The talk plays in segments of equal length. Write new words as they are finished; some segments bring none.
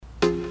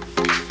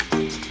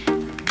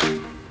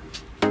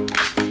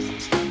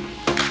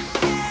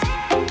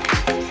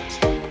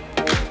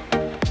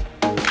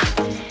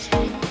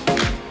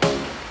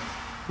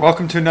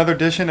Welcome to another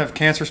edition of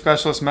Cancer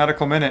Specialist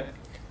Medical Minute.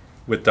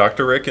 With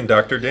Dr. Rick and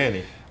Dr.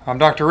 Danny. I'm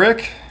Dr.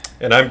 Rick.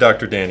 And I'm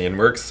Dr. Danny, and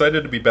we're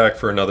excited to be back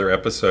for another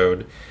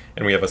episode.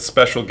 And we have a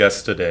special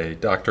guest today,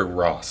 Dr.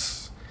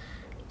 Ross.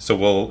 So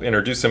we'll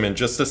introduce him in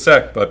just a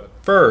sec, but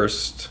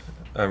first,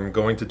 I'm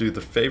going to do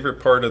the favorite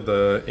part of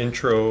the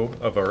intro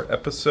of our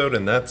episode,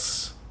 and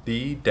that's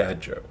the dad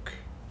joke.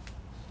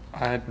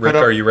 Rick,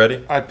 are you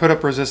ready? I'd put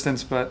up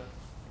resistance, but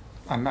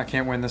I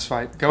can't win this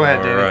fight. Go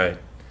ahead, Danny. All right.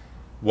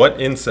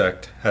 What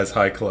insect has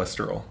high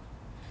cholesterol?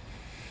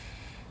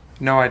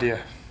 No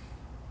idea.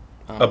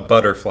 A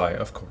butterfly,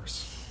 of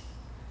course.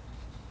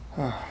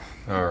 All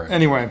right.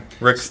 Anyway.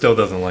 Rick still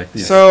doesn't like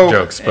these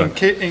jokes. But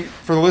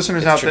for the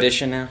listeners out there.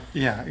 Tradition now?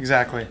 Yeah,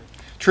 exactly.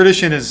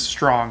 Tradition is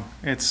strong.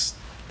 It's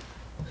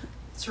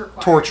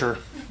torture,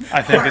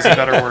 I think is a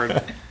better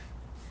word.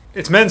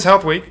 It's Men's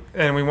Health Week,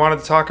 and we wanted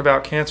to talk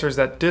about cancers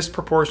that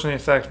disproportionately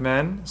affect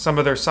men, some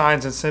of their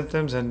signs and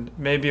symptoms, and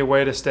maybe a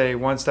way to stay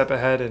one step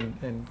ahead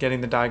in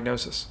getting the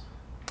diagnosis.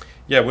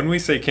 Yeah, when we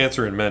say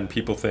cancer in men,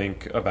 people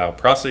think about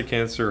prostate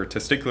cancer or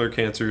testicular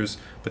cancers.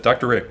 But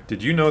Dr. Rick,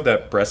 did you know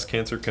that breast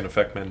cancer can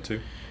affect men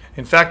too?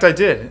 In fact, I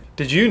did.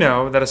 Did you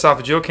know that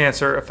esophageal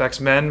cancer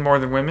affects men more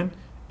than women?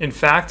 In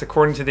fact,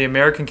 according to the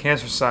American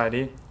Cancer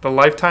Society, the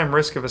lifetime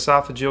risk of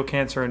esophageal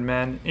cancer in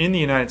men in the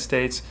United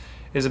States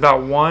is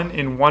about 1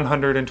 in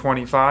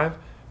 125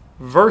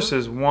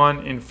 versus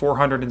 1 in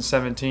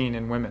 417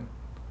 in women.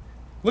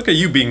 Look at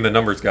you being the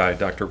numbers guy,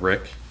 Dr.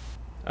 Rick.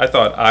 I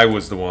thought I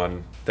was the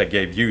one that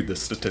gave you the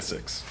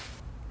statistics.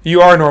 You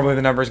are normally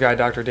the numbers guy,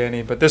 Dr.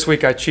 Danny, but this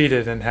week I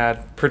cheated and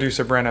had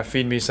producer Brenna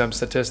feed me some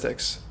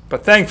statistics.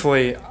 But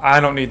thankfully, I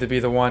don't need to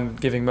be the one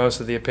giving most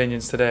of the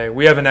opinions today.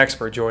 We have an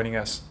expert joining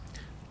us.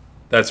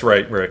 That's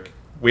right, Rick.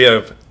 We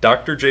have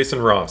Dr.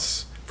 Jason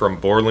Ross from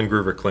Borland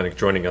Groover Clinic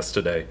joining us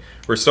today.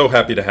 We're so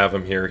happy to have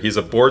him here. He's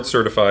a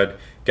board-certified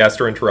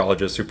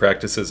gastroenterologist who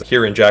practices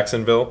here in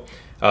Jacksonville.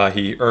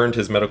 He earned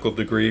his medical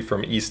degree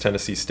from East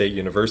Tennessee State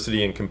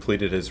University and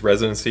completed his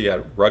residency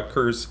at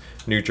Rutgers,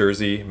 New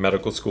Jersey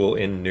Medical School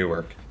in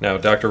Newark. Now,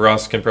 Dr.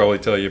 Ross can probably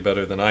tell you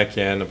better than I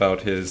can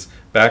about his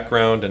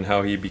background and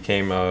how he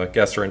became a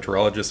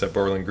gastroenterologist at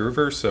Borland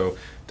Groover. So,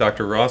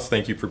 Dr. Ross,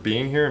 thank you for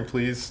being here, and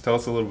please tell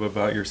us a little bit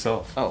about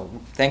yourself. Oh,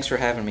 thanks for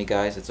having me,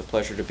 guys. It's a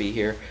pleasure to be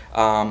here.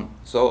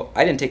 So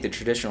I didn't take the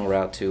traditional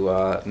route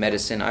to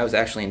medicine. I was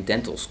actually in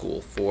dental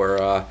school for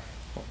a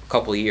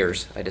couple of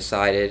years. I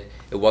decided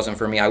it wasn't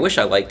for me. I wish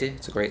I liked it.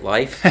 It's a great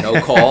life,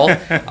 no call,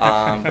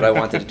 but I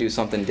wanted to do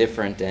something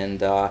different,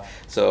 and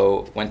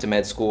so went to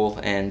med school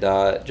and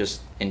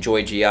just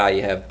enjoyed GI.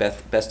 You have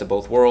best of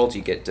both worlds.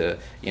 You get to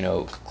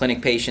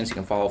clinic patients you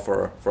can follow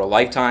for a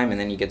lifetime, and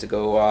then you get to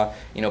go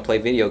play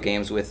video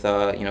games with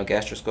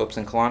gastroscopes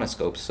and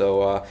colonoscopes.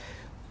 So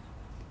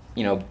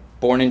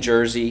born in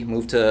Jersey,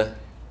 moved to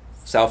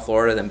South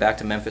Florida, then back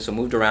to Memphis. So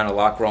moved around a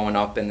lot growing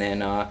up, and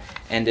then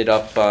ended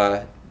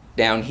up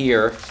down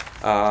here,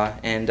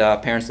 and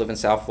parents live in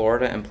South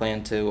Florida and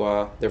plan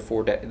to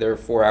they're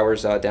 4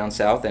 hours down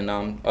south, and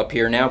up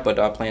here now,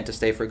 but plan to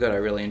stay for good. I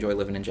really enjoy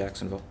living in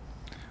Jacksonville.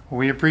 Well,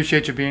 we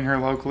appreciate you being here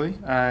locally,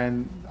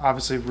 and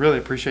obviously really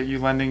appreciate you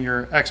lending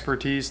your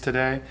expertise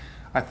today.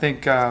 I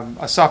think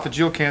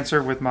esophageal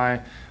cancer, with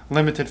my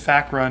limited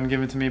fact run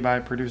given to me by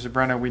producer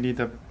Brenna, we need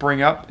to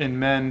bring up in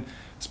men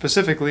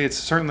specifically. It's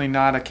certainly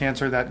not a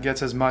cancer that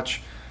gets as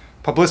much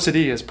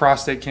publicity as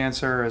prostate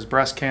cancer, as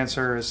breast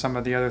cancer, as some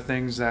of the other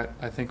things that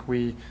I think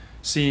we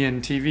see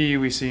in TV,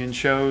 we see in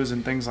shows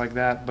and things like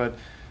that. But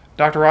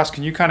Dr. Ross,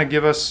 can you kind of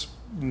give us,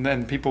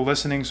 and people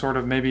listening, sort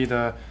of maybe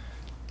the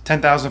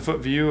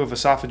 10,000-foot view of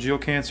esophageal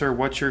cancer,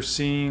 what you're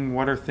seeing,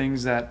 what are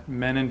things that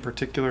men in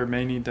particular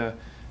may need to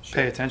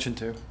pay attention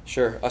to?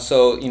 Sure.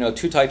 So,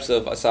 two types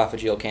of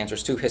esophageal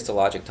cancers, two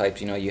histologic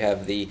types. You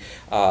have the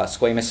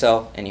squamous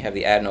cell and you have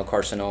the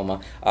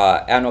adenocarcinoma.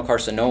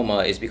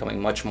 Adenocarcinoma is becoming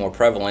much more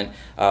prevalent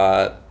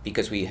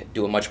because we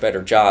do a much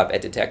better job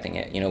at detecting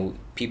it.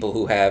 People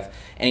who have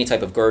any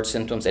type of GERD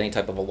symptoms, any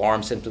type of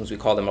alarm symptoms, we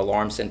call them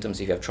alarm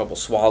symptoms. If you have trouble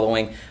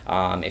swallowing,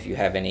 if you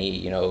have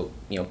any,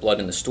 blood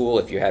in the stool,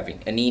 if you're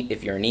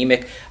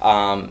anemic,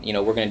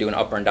 we're going to do an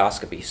upper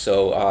endoscopy.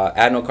 So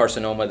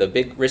adenocarcinoma, the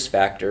big risk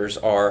factors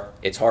are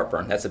it's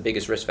heartburn. That's the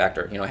biggest risk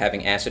factor.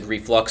 Having acid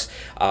reflux,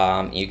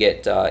 you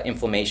get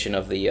inflammation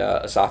of the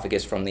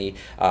esophagus from the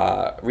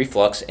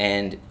reflux,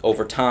 and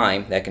over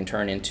time that can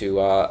turn into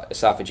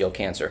esophageal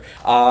cancer.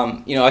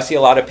 I see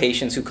a lot of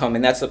patients who come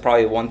in. That's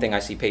probably one thing I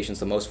see patients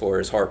the most for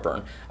is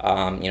heartburn.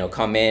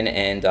 Come in,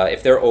 and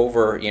if they're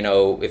over,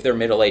 if they're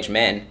middle-aged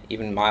men,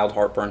 even mild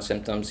heartburn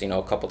symptoms,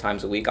 a couple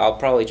times a week, I'll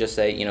probably just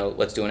say,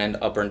 let's do an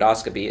upper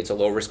endoscopy. It's a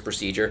low-risk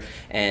procedure,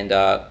 and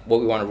what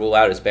we want to rule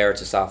out is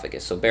Barrett's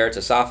esophagus. So Barrett's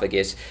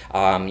esophagus,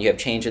 you have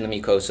change in the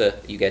mucosa,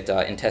 you get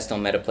intestinal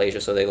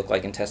metaplasia, so they look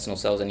like intestinal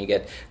cells, and you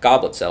get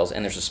goblet cells,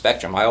 and there's a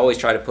spectrum. I always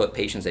try to put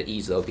patients at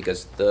ease, though,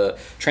 because the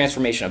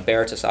transformation of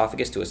Barrett's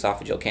esophagus to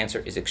esophageal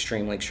cancer is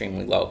extremely,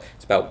 extremely low.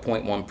 It's about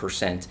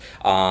 0.1%,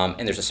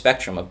 and there's a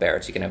spectrum of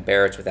Barrett's. You can have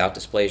Barrett's without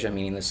dysplasia,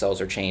 meaning the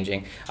cells are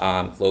changing,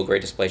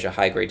 low-grade dysplasia,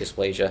 high-grade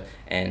dysplasia,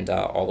 and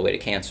all the way to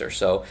cancer.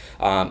 So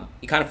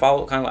you kind of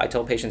follow, I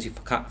tell patients you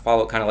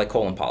follow it kind of like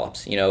colon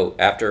polyps.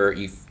 After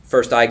you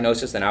first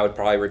diagnosis, then I would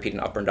probably repeat an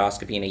upper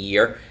endoscopy in a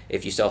year.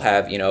 If you still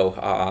have,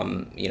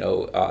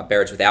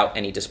 Barrett's without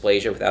any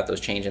dysplasia, without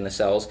those change in the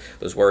cells,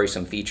 those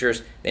worrisome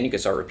features, then you can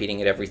start repeating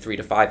it every 3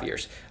 to 5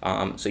 years.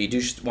 So you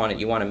do want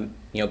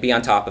to, be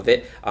on top of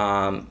it.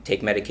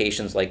 Take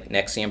medications like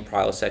Nexium,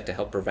 Prilosec to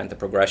help prevent the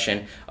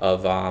progression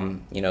of,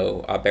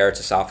 Barrett's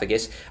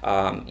esophagus.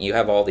 You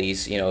have all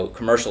these,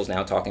 commercials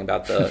now talking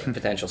about the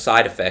potential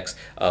side effects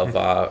of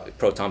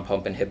proton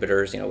pump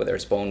inhibitors. Whether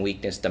it's bone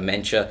weakness,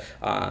 dementia,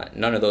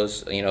 none of those.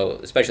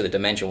 Especially the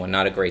dementia one,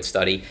 not a great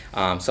study.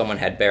 Someone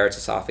had Barrett's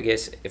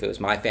esophagus. If it was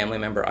my family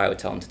member, I would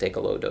tell them to take a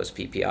low-dose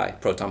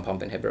PPI, proton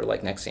pump inhibitor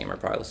like Nexium or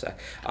Prilosec.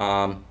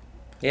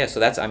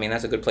 So that's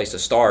a good place to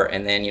start.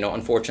 And then,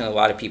 unfortunately, a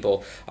lot of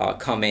people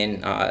come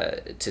in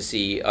to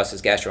see us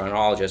as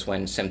gastroenterologists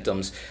when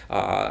symptoms,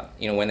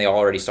 when they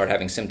already start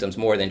having symptoms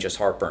more than just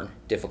heartburn,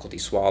 difficulty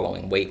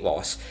swallowing, weight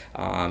loss,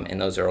 and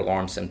those are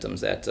alarm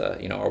symptoms that,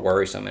 are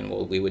worrisome, and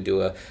we would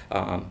do a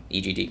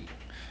EGD.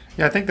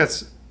 Yeah, I think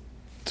that's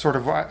sort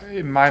of,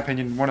 in my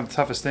opinion, one of the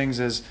toughest things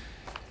is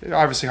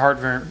obviously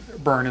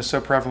heartburn is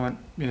so prevalent.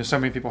 So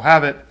many people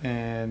have it,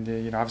 and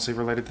obviously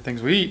related to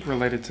things we eat,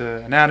 related to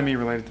anatomy,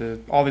 related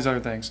to all these other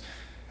things.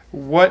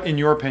 What, in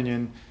your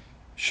opinion,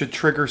 should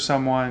trigger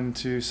someone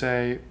to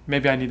say,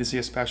 maybe I need to see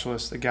a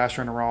specialist, a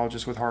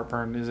gastroenterologist with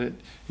heartburn? Is it,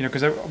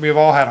 because we've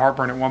all had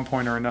heartburn at one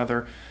point or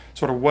another.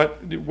 Sort of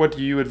what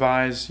do you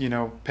advise,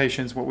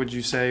 patients? What would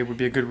you say would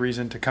be a good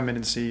reason to come in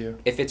and see you?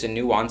 If it's a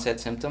new onset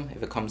symptom,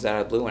 if it comes out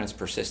of the blue and it's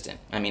persistent.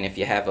 If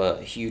you have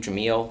a huge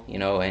meal,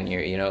 and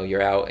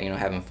you're out,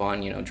 having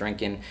fun,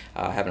 drinking,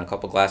 having a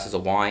couple glasses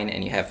of wine,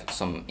 and you have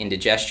some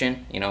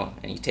indigestion, and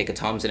you take a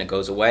Tums and it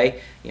goes away,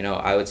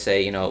 I would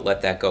say,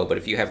 let that go. But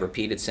if you have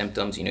repeated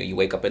symptoms, you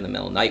wake up in the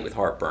middle of the night with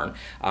heartburn,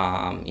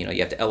 you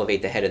have to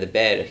elevate the head of the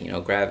bed,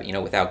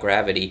 without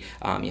gravity,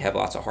 you have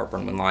lots of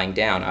heartburn when lying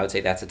down, I would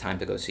say that's the time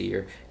to go see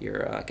your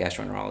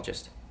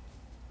gastroenterologist.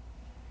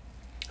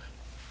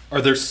 Are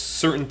there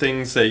certain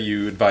things that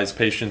you advise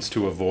patients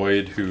to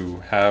avoid who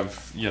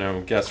have,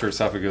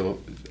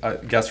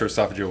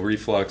 gastroesophageal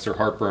reflux or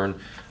heartburn?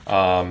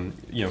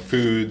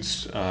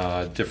 Foods,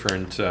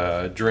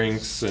 different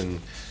drinks,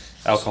 and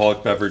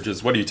alcoholic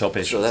beverages. What do you tell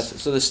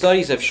patients? So the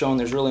studies have shown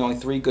there's really only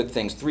three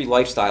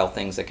lifestyle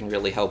things that can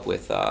really help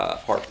with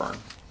heartburn.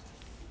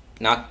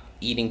 Not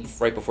eating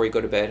right before you go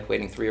to bed,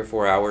 waiting 3 or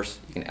 4 hours.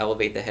 You can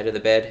elevate the head of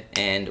the bed,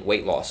 and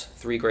weight loss.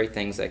 3 great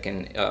things that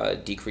can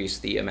decrease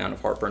the amount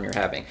of heartburn you're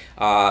having.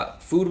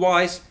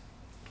 Food-wise,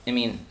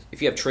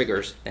 if you have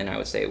triggers, then I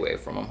would stay away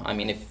from them.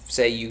 If,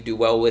 say, you do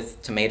well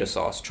with tomato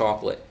sauce,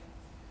 chocolate,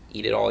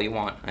 eat it all you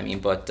want.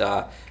 But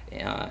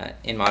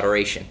in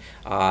moderation.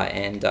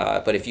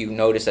 But if you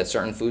notice that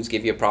certain foods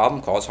give you a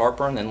problem, cause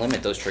heartburn, then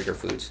limit those trigger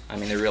foods.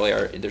 There really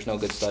are. There's no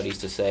good studies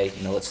to say,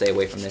 let's stay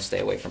away from this, stay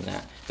away from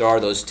that. There are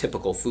those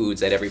typical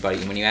foods that everybody,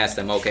 when you ask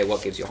them, okay,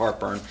 what gives you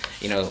heartburn,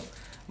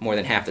 more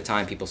than half the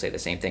time people say the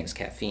same things: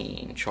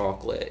 caffeine,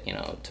 chocolate,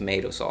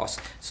 tomato sauce.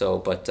 So,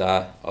 but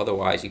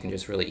otherwise, you can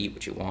just really eat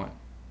what you want.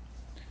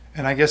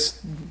 And I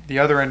guess the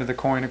other end of the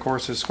coin, of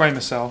course, is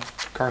squamous cell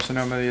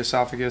carcinoma of the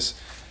esophagus.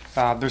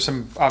 There's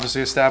some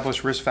obviously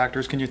established risk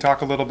factors. Can you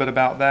talk a little bit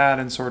about that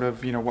and sort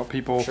of, what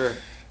people, Sure.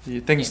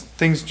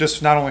 Things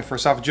just not only for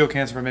esophageal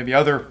cancer, but maybe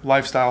other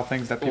lifestyle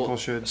things that people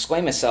should.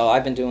 Squamous cell,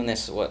 I've been doing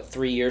this,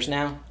 3 years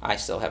now? I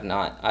still have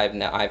not. I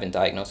haven't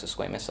diagnosed with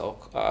squamous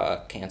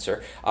cell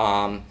cancer.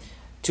 2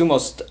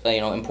 most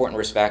important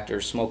risk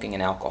factors, smoking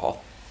and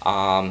alcohol.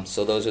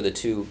 So those are the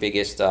 2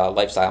 biggest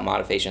lifestyle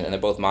modifications, and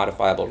they're both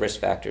modifiable risk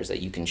factors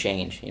that you can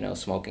change,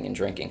 smoking and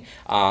drinking.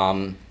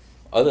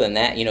 Other than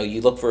that, you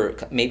look for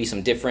maybe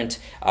some different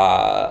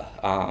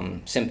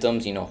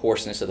symptoms,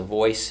 hoarseness of the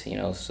voice,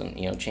 some,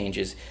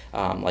 changes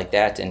like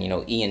that. And,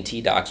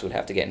 ENT docs would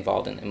have to get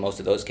involved in most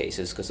of those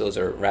cases, because those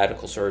are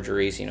radical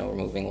surgeries,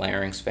 removing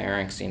larynx,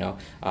 pharynx,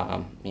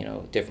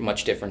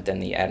 much different than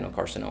the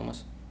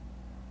adenocarcinomas.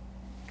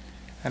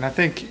 And I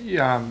think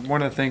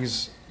one of the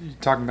things,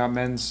 talking about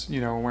Men's,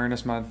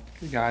 Awareness Month,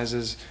 guys,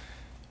 is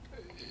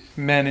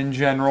men in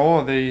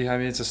general,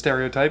 it's a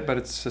stereotype, but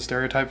it's a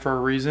stereotype for a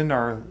reason,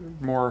 are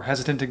more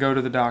hesitant to go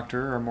to the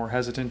doctor, are more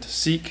hesitant to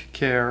seek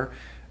care.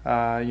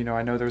 I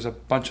know there's a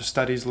bunch of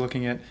studies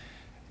looking at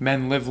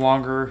men live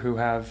longer who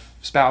have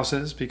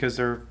spouses, because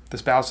the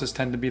spouses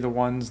tend to be the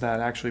ones that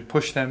actually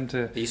push them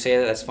to. You say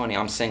that, that's funny.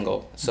 I'm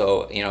single,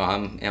 so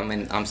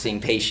I'm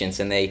seeing patients,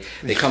 and they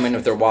come in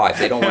with their wives.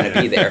 They don't want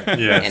to be there,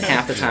 Yes. and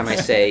half the time I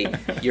say,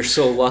 "You're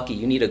so lucky.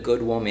 You need a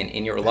good woman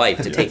in your life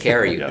to take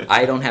care of you." Yes.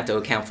 I don't have to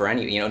account for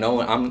any. No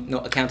one. I'm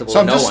accountable So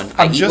to I'm no just- one.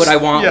 I I'm eat just- what I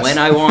want yes. when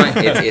I want.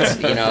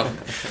 It's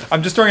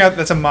I'm just throwing out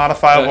that's a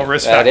modifiable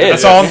risk That factor. is.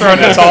 That's all I'm throwing.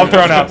 That's all I'm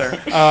throwing out there.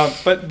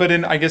 But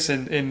I guess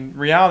in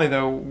reality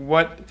though,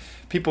 what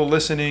people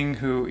listening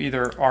who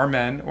either are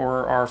men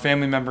or are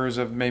family members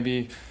of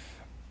maybe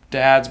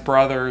dads,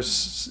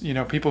 brothers,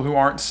 people who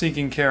aren't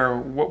seeking care,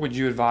 what would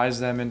you advise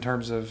them in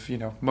terms of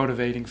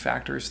motivating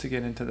factors to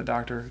get into the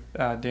Dr.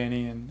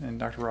 Danny and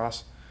Dr.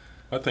 Ross?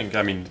 I think,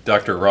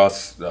 Dr.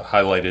 Ross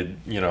highlighted,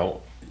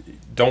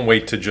 don't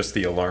wait to just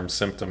the alarm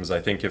symptoms.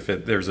 I think if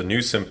there's a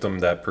new symptom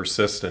that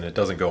persists and it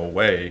doesn't go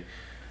away,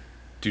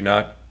 do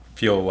not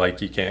feel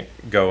like you can't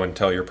go and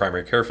tell your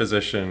primary care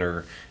physician,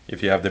 or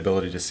if you have the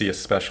ability to see a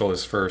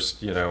specialist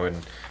first, I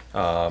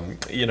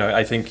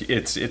think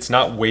it's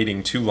not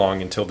waiting too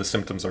long until the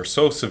symptoms are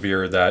so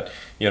severe that,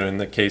 in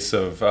the case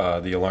of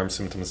the alarm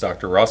symptoms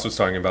Dr. Ross was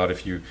talking about,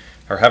 if you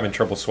are having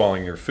trouble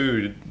swallowing your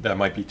food, that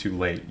might be too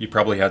late. You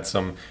probably had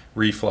some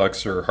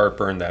reflux or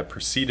heartburn that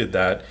preceded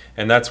that,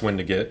 and that's when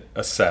to get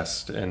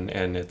assessed, and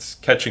it's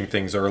catching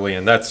things early,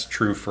 and that's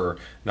true for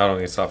not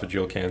only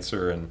esophageal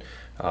cancer and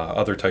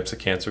other types of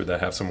cancer that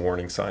have some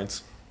warning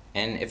signs.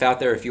 And if out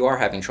there, if you are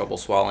having trouble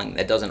swallowing,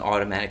 that doesn't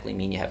automatically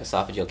mean you have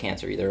esophageal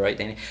cancer either, right,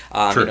 Danny?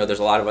 Sure. There's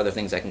a lot of other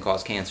things that can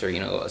cause cancer.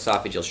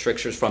 Esophageal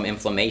strictures from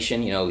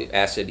inflammation.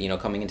 Acid,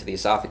 coming into the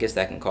esophagus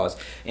that can cause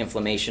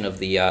inflammation of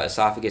the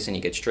esophagus, and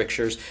you get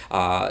strictures.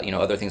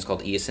 Other things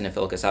called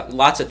eosinophilic esophagus.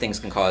 Lots of things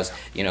can cause,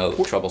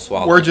 trouble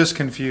swallowing. We're just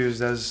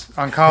confused as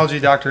oncology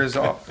doctors.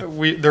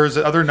 There's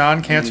other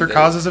non-cancer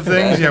causes of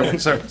things. Yeah.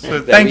 So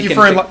thank you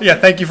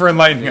for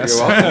enlightening us.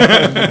 You're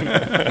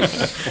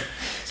welcome.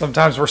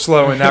 Sometimes we're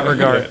slow in that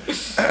regard.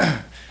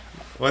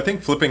 Well, I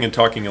think flipping and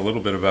talking a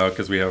little bit about,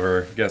 because we have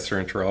our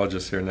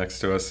gastroenterologist here next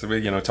to us,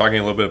 talking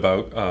a little bit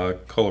about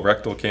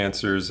colorectal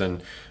cancers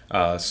and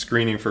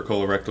screening for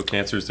colorectal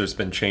cancers. There's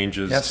been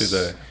changes to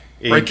the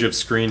age of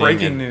screening.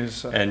 Breaking news.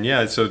 So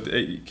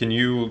can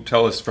you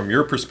tell us from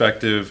your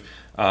perspective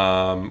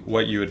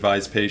what you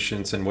advise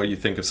patients and what you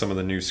think of some of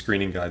the new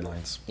screening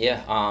guidelines?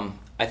 Yeah,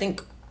 I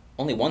think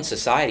only one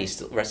society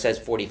still says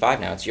 45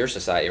 now. It's your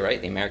society, right?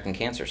 The American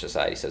Cancer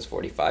Society says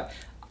 45.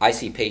 I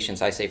see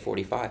patients, I say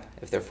 45.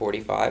 If they're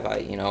 45,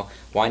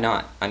 why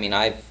not?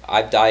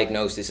 I've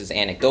diagnosed, this is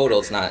anecdotal,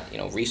 it's not,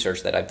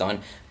 research that I've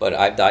done, but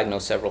I've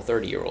diagnosed several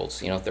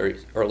 30-year-olds,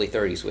 early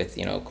 30s with,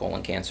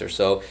 colon cancer.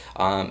 So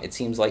it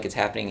seems like it's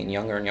happening in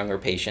younger and younger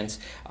patients.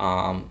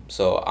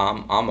 So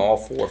I'm all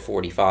for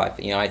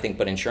 45. I think,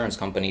 but insurance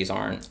companies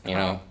aren't,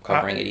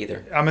 covering it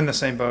either. I'm in the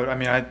same boat.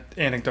 I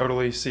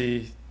anecdotally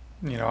see,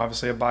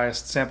 obviously a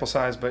biased sample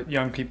size, but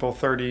young people,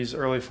 30s,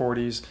 early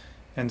 40s.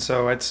 And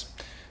so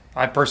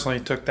I personally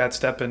took that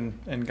step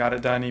and got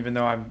it done, even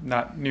though I'm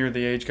not near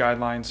the age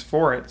guidelines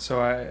for it.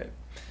 So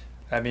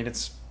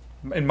it's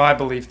in my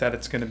belief that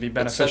it's going to be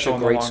beneficial in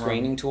the long run. It's such a great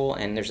screening tool,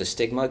 and there's a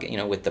stigma,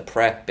 with the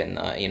PrEP, and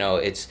I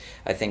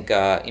think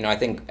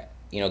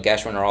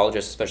gastroenterologists,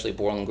 especially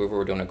Borland Groover,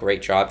 were doing a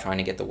great job trying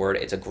to get the word.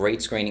 It's a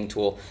great screening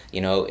tool.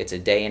 It's a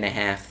day and a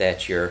half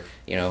that you're,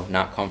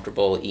 not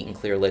comfortable eating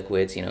clear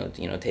liquids,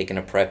 taking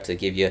a PrEP to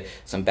give you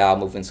some bowel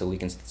movement so we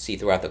can see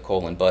throughout the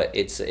colon. But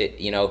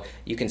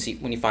you can see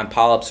when you find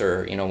polyps,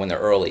 or, when they're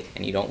early,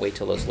 and you don't wait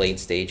till those late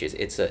stages.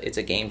 It's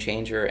a game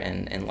changer,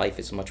 and life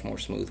is much more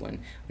smooth when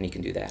you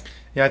can do that.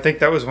 Yeah, I think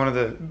that was one of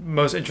the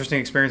most interesting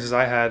experiences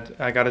I had.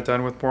 I got it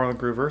done with Borland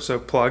Groover, so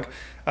plug.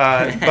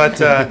 I'd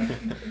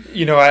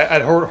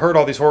heard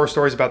all these horror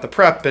stories about the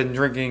PrEP and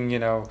drinking,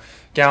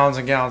 gallons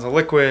and gallons of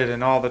liquid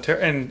and all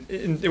and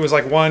it was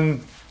like one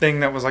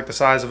thing that was like the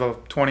size of a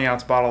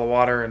 20-ounce bottle of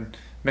water, and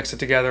mix it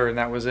together, and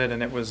that was it,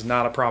 and it was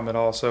not a problem at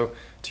all. So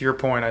to your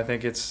point, I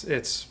think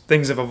it's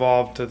things have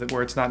evolved to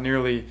where it's not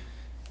nearly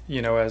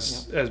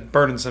as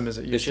burdensome as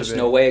it used to be. There's just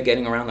no way of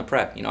getting around the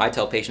PrEP. I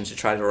tell patients to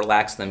try to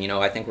relax them.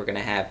 I think we're going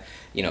to have,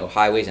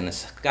 highways in the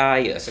sky,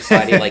 a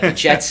society like the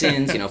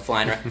Jetsons,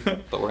 flying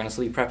around, but we're going to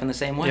still be prepping the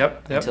same way.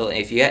 Yep. Until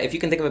if you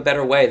can think of a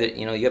better way, that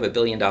you have $1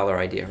 billion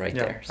idea right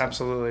there. So.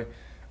 Absolutely.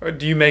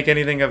 Do you make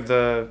anything of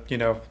the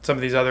some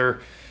of these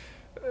other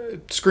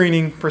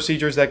screening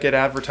procedures that get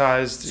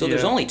advertised? So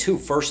there's only two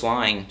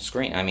first-line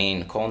screen.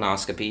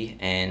 Colonoscopy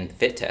and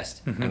FIT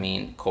test.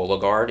 Mm-hmm.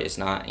 Cologuard is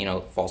not,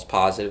 false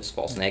positives,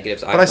 false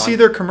negatives. But I see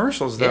their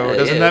commercials, though.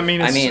 Doesn't that mean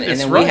it's and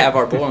then right? we have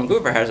our Borland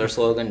Groover has our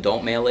slogan,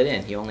 "Don't mail it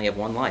in. You only have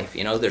one life."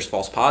 There's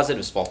false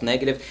positives, false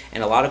negative,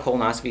 and a lot of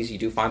colonoscopies you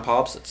do find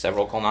polyps.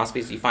 Several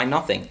colonoscopies you find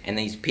nothing, and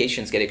these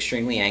patients get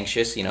extremely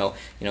anxious.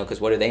 Because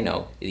what do they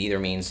know? It either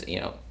means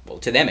well,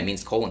 to them it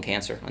means colon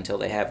cancer until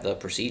they have the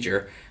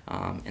procedure,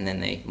 and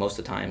then most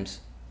of the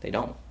times they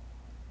don't.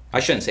 I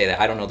shouldn't say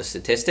that. I don't know the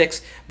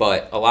statistics,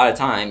 but a lot of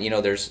time,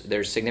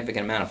 there's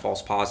significant amount of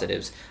false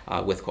positives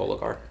with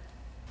Cologuard.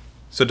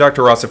 So,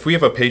 Dr. Ross, if we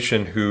have a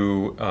patient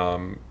who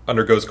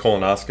undergoes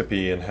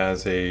colonoscopy and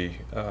has a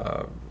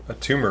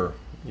tumor,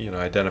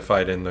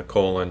 identified in the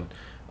colon,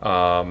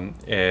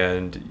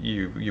 and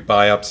you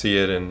biopsy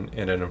it, and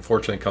it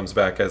unfortunately comes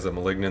back as a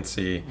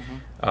malignancy,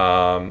 what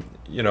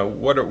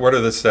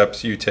are the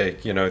steps you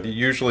take?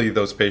 Usually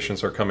those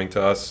patients are coming to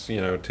us,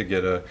 to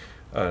get an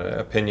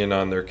opinion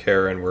on their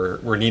care, and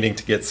we're needing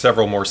to get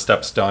several more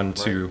steps done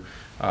to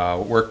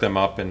work them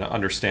up and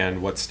understand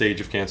what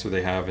stage of cancer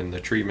they have and the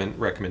treatment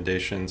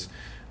recommendations.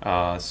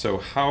 So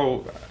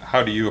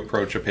how do you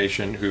approach a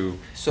patient who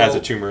has a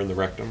tumor in the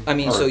rectum? I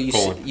mean, so you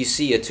colon? you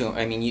see a tumor.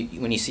 I mean,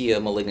 when you see a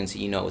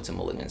malignancy, it's a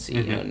malignancy.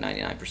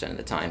 99% of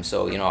the time.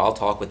 So I'll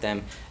talk with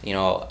them,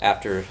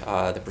 after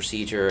the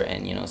procedure,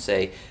 and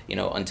say,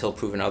 until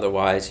proven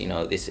otherwise,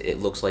 it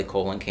looks like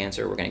colon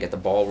cancer. We're gonna get the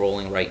ball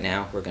rolling right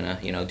now. We're gonna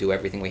do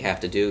everything we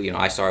have to do.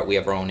 We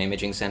have our own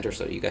imaging center,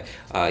 so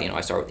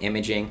I start with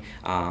imaging.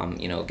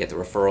 Get the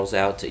referrals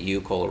out to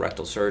you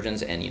colorectal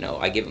surgeons, and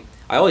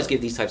I always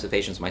give these types of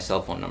patients my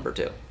cell phone number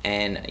too.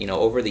 And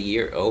over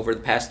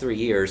the past 3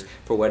 years,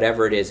 for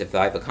whatever it is, if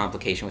I have a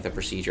complication with a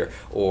procedure,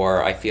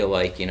 or I feel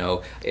like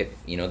if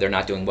they're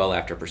not doing well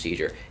after a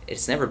procedure,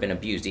 it's never been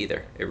abused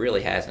either. It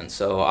really hasn't.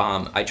 So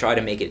I try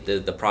to make it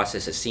the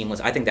process as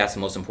seamless. I think that's the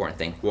most important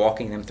thing,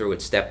 walking them through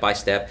it step by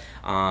step,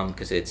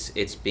 because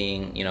it's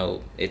being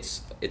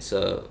it's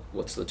a,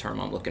 what's the term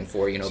I'm looking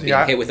for? Being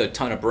hit with a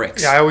ton of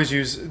bricks. Yeah, I always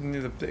use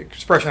the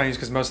expression I use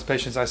because most of the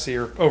patients I see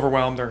are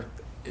overwhelmed. They're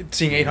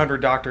seeing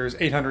 800 doctors,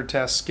 800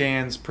 tests,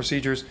 scans,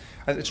 procedures.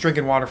 It's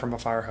drinking water from a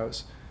fire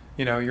hose.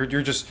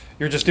 You're just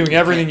doing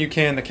everything you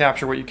can to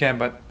capture what you can,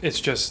 but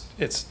it's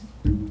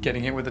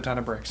getting hit with a ton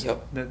of bricks.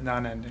 Yep.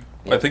 Non-ending.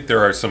 I think there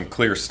are some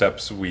clear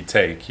steps we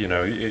take.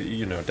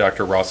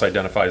 Dr. Ross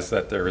identifies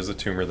that there is a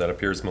tumor that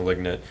appears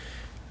malignant,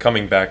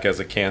 coming back as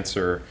a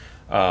cancer.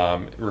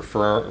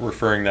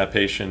 Referring that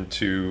patient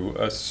to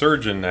a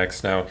surgeon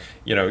next. Now,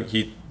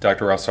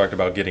 Dr. Ross talked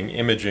about getting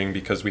imaging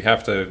because we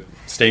have to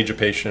stage a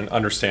patient,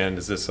 understand,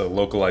 is this a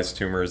localized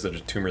tumor? Is it a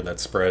tumor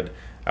that's spread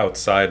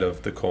outside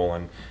of the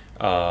colon?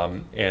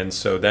 And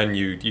so then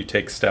you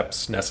take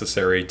steps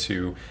necessary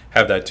to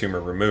have that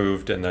tumor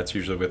removed, and that's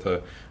usually with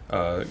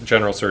a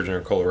general surgeon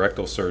or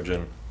colorectal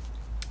surgeon.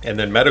 And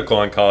then medical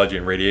oncology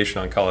and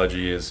radiation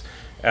oncology is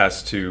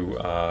asked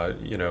to,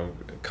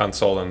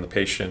 consult on the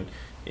patient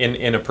in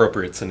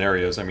inappropriate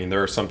scenarios. I mean,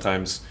 there are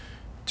sometimes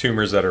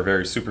tumors that are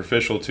very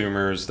superficial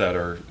tumors that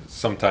are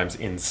sometimes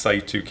in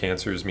situ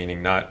cancers,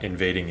 meaning not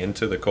invading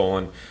into the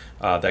colon,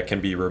 that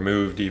can be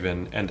removed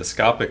even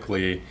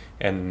endoscopically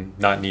and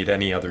not need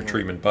any other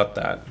treatment but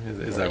that.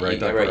 Is that right,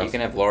 Dr. Right. Ross? You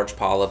can have large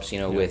polyps,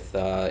 with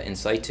in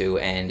situ,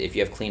 and if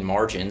you have clean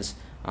margins,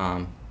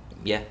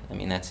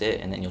 that's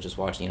it. And then you'll just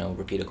watch,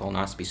 repeat a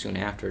colonoscopy soon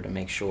after to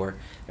make sure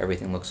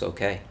everything looks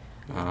okay.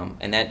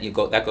 And that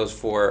goes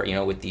for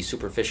with the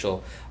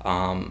superficial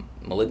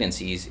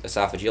malignancies,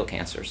 esophageal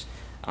cancers.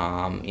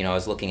 I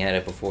was looking at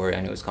it before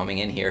and it was coming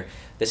in here.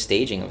 The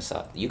staging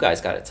of you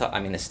guys got it tough. I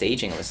mean, the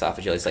staging of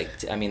esophageal is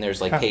there's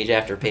page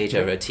after page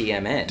of a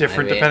TMN.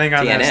 Different depending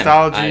on the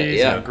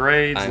histologies,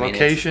 grades,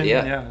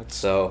 location.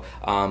 So,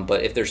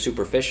 but if they're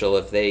superficial,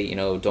 if they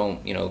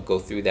don't go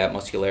through that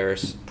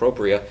muscularis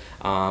propria,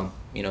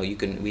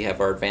 we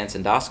have our advanced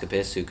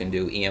endoscopists who can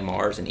do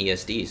EMRs and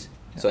ESDs.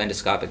 So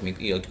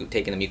endoscopic,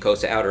 taking the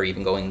mucosa out or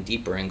even going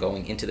deeper and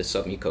going into the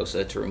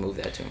submucosa to remove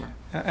that tumor.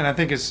 And I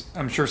think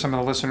I'm sure some of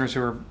the listeners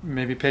who are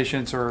maybe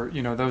patients or,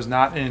 those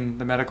not in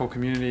the medical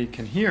community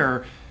can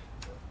hear,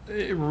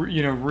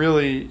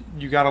 really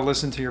you got to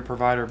listen to your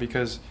provider,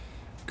 because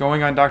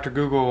going on Dr.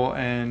 Google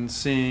and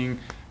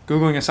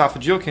Googling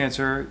esophageal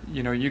cancer,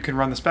 you can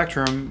run the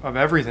spectrum of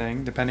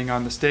everything depending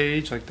on the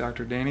stage, like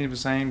Dr. Danny was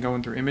saying,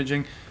 going through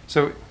imaging.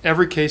 So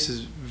every case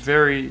is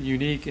very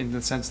unique in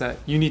the sense that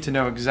you need to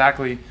know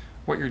exactly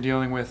what you're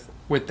dealing with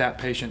that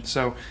patient.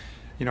 So,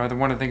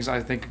 one of the things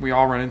I think we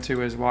all run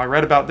into is, well, I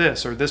read about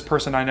this, or this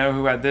person I know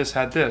who had this.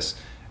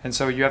 And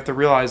so you have to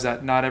realize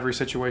that not every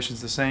situation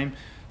is the same.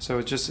 So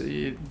it's just,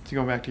 to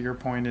go back to your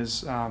point,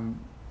 is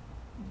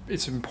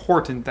it's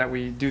important that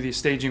we do the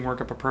staging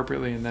workup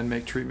appropriately and then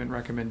make treatment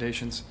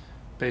recommendations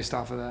based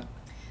off of that.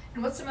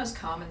 And what's the most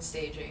common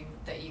staging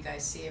that you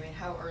guys see? I mean,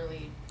 how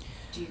early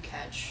do you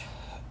catch?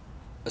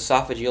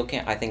 Esophageal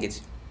cancer, I think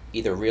it's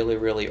either really,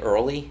 really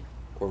early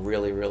or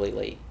really, really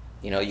late.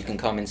 You can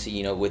come and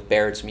see, with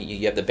Barrett's,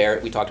 you have the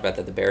Barrett, we talked about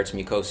that, the Barrett's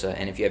mucosa,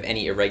 and if you have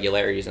any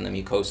irregularities in the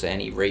mucosa,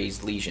 any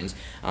raised lesions,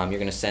 you're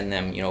going to send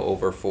them,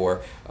 over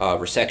for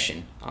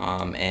resection,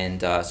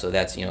 so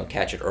that's,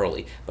 catch it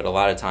early. But a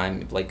lot of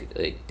time,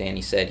 like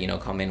Danny said,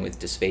 come in with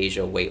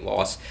dysphagia, weight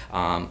loss,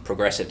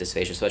 progressive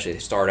dysphagia, especially if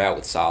they start out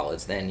with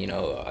solids, then,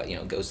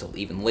 goes to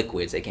even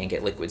liquids, they can't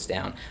get liquids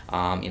down,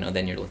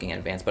 then you're looking at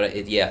advanced. But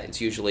it's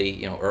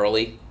usually,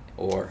 early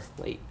or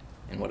late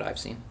in what I've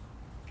seen.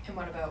 And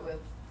what about with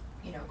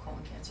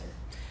colon cancer?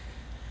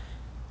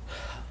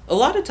 A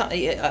lot of time,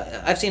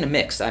 I've seen a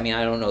mix. I mean,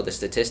 I don't know the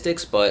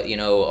statistics, but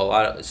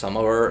some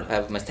of them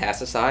have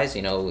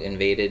metastasized.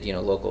 Invaded.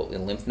 Local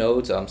lymph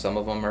nodes. Some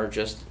of them are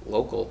just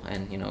local,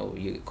 and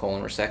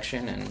colon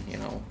resection, and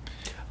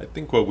I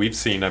think what we've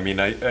seen. I mean,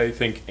 I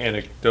think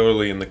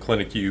anecdotally in the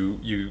clinic,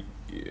 you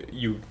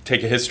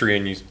take a history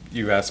and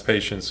you ask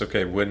patients,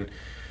 okay,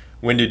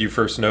 when did you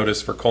first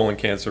notice for colon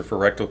cancer, for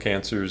rectal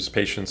cancers?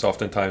 Patients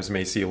oftentimes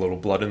may see a little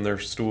blood in their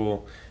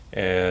stool.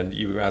 And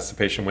you ask the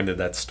patient, when did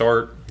that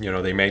start?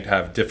 They might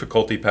have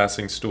difficulty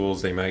passing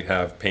stools. They might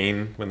have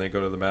pain when they go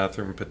to the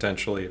bathroom,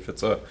 potentially, if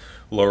it's a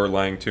lower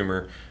lying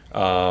tumor.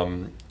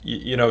 So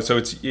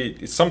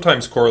it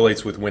sometimes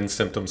correlates with when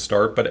symptoms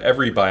start, but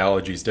every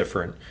biology is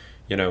different.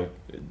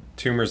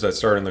 Tumors that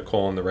start in the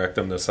colon, the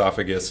rectum, the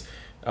esophagus,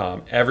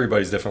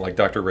 everybody's different, like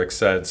Dr. Rick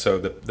said. So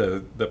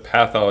the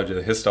pathology,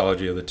 the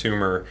histology of the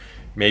tumor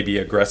may be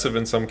aggressive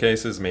in some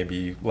cases, may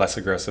be less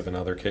aggressive in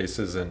other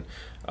cases. And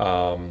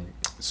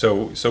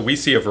so we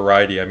see a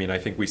variety. I mean, I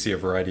think we see a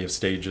variety of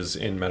stages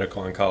in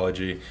medical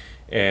oncology.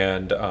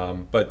 And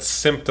but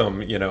symptom,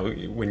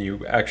 when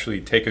you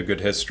actually take a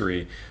good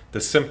history,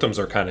 the symptoms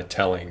are kind of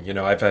telling.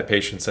 I've had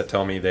patients that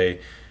tell me they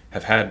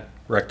have had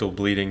rectal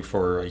bleeding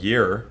for a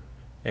year,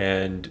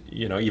 and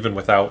even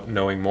without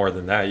knowing more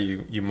than that,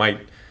 you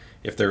might,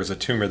 if there's a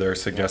tumor there,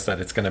 suggest that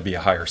it's going to be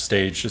a higher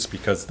stage just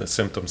because the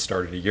symptoms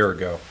started a year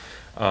ago.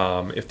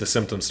 If the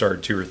symptoms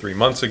started 2 or 3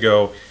 months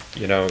ago,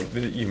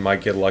 you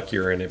might get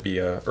luckier and it be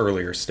a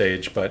earlier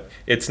stage, but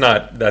that's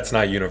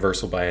not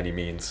universal by any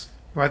means.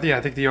 Well,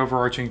 I think the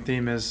overarching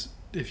theme is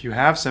if you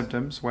have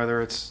symptoms, whether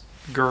it's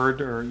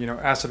GERD or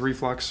acid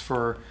reflux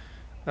for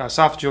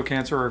esophageal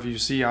cancer, or if you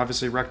see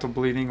obviously rectal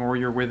bleeding, or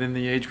you're within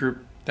the age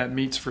group that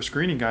meets for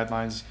screening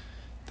guidelines,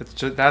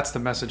 that's the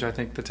message. I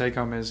think the take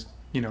home is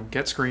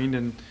get screened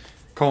in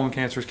colon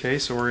cancer's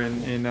case, or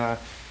in the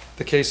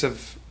case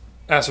of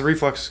acid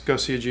reflux, go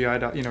see a GI,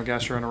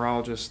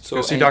 gastroenterologist.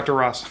 Go see Dr.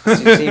 Ross.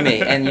 See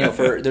me. And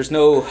there's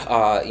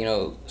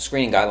no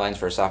screening guidelines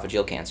for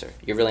esophageal cancer.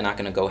 You're really not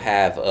going to go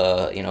have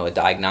a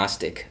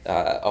diagnostic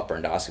upper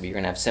endoscopy. You're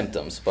going to have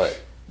symptoms,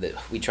 but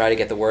we try to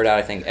get the word out.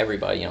 I think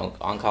everybody,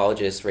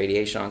 oncologists,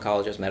 radiation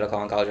oncologists, medical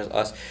oncologists,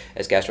 us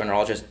as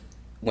gastroenterologists,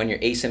 when you're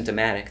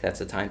asymptomatic, that's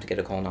the time to get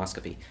a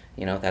colonoscopy.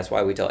 That's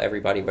why we tell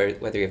everybody,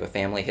 whether you have a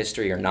family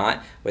history or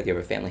not, whether you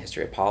have a family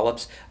history of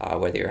polyps,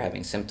 whether you're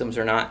having symptoms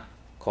or not,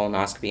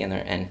 colonoscopy,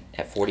 and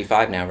at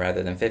 45 now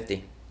rather than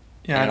 50.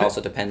 Yeah, and it also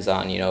depends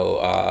on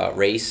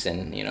race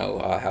and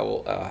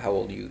how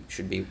old you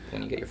should be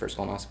when you get your first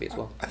colonoscopy as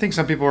well. I think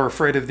some people are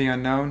afraid of the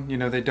unknown.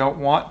 They don't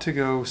want to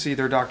go see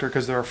their doctor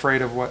because they're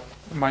afraid of what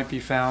might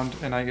be found.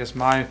 And I guess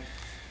my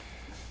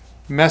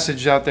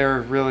message out there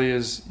really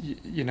is,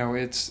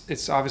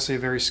 it's obviously a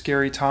very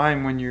scary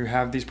time when you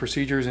have these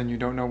procedures and you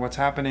don't know what's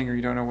happening or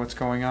you don't know what's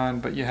going on.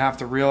 But you have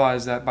to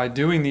realize that by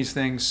doing these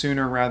things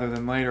sooner rather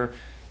than later,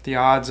 the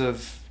odds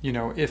of,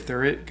 if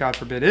there, God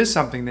forbid, is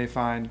something they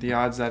find, the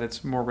odds that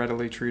it's more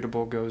readily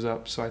treatable goes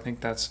up. So I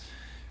think that's,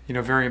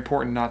 very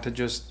important not to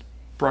just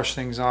brush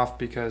things off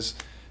because,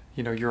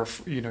 you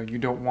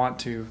don't want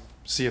to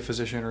see a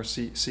physician or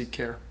seek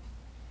care.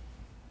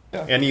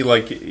 Yeah. Any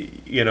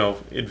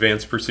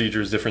advanced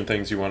procedures, different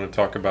things you want to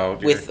talk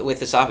about? With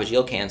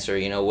esophageal cancer,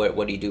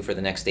 what do you do for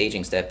the next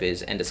staging step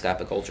is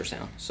endoscopic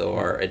ultrasound. So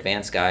our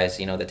advanced guys,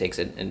 that takes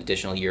an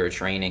additional year of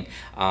training.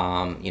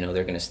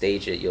 They're going to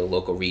stage it.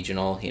 Local,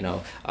 regional.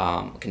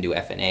 Can do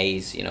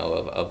FNAs.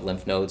 Of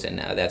lymph nodes, and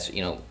that's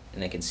and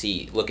they can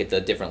look at the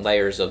different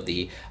layers of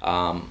the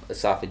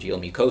esophageal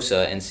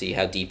mucosa and see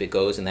how deep it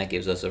goes, and that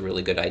gives us a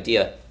really good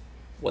idea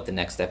what the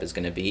next step is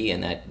going to be,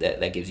 and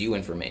that gives you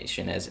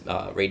information as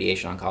a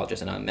radiation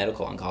oncologist and a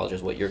medical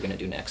oncologist what you're going to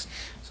do next.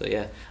 So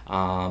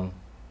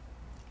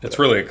it's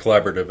really a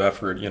collaborative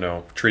effort.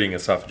 Treating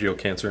esophageal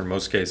cancer in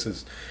most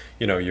cases,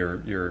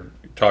 you're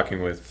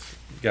talking with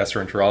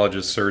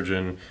gastroenterologist,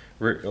 surgeon,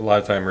 a lot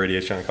of time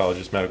radiation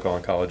oncologist, medical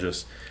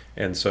oncologist,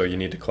 and so you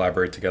need to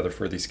collaborate together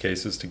for these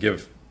cases to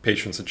give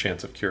patients a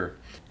chance of cure.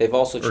 They've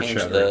also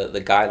changed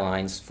the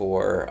guidelines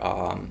for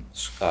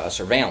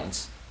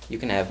surveillance. You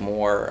can have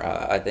more,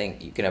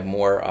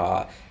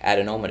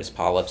 adenomatous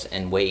polyps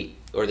and wait,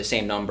 or the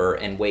same number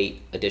and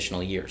wait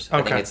additional years. Okay.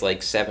 I think it's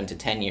like 7 to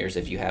 10 years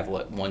if you have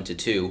 1 to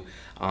 2,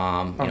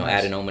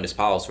 adenomatous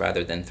polyps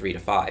rather than 3 to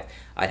 5.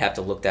 I'd have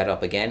to look that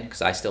up again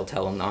because I still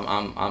tell them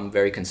I'm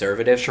very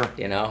conservative, sure.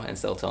 And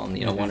still tell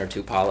them 1 or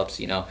 2 polyps,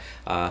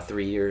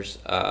 3 years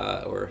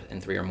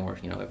and 3 or more,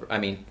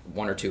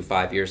 1 or 2,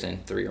 5 years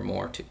and 3 or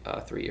more,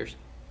 3 years.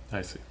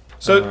 I see.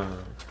 So,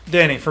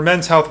 Danny, for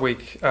Men's Health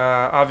Week,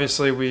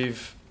 obviously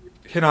we've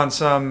hit on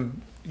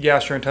some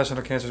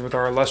gastrointestinal cancers with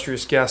our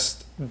illustrious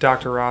guest,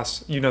 Dr.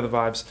 Ross. You know the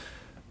vibes.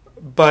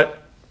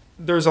 But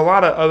there's a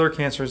lot of other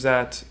cancers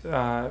that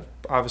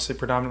obviously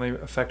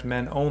predominantly affect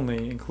men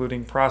only,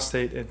 including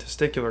prostate and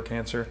testicular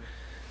cancer.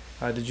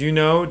 Did you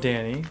know,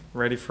 Danny,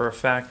 ready for a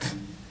fact?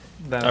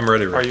 I'm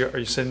ready. Are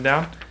you sitting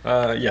down?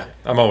 Yeah,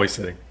 I'm always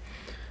sitting.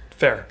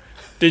 Fair.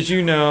 Did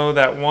you know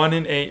that 1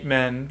 in 8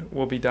 men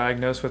will be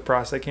diagnosed with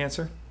prostate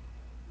cancer?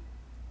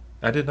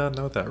 I did not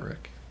know that,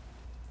 Rick.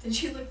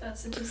 Did you look that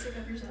statistic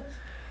up yourself?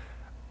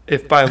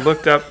 If by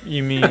looked up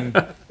you mean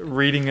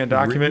reading a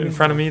document in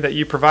front of me that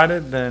you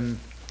provided, then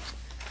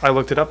I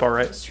looked it up all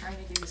right. Just trying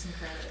to give you some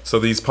credit. So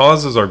these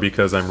pauses are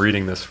because I'm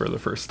reading this for the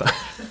first time.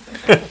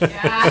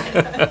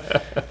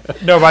 Yeah.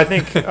 No, but I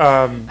think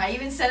I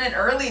even said it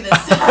early this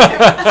time.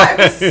 I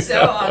was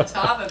so on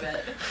top of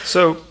it.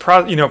 so.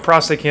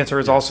 Prostate cancer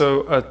is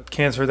also a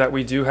cancer that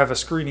we do have a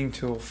screening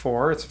tool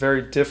for. It's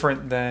very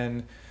different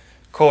than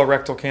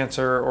colorectal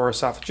cancer or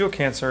esophageal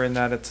cancer in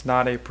that it's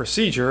not a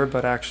procedure,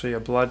 but actually a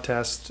blood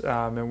test.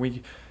 And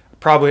we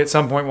probably at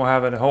some point will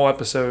have a whole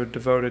episode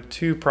devoted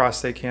to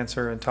prostate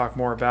cancer and talk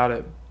more about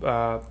it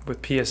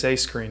with PSA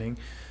screening.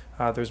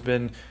 There's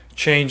been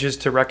changes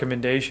to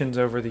recommendations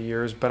over the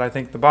years, but I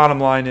think the bottom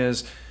line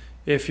is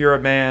if you're a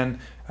man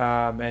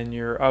and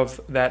you're of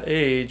that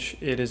age,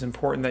 it is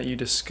important that you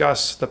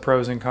discuss the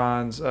pros and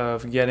cons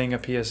of getting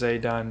a PSA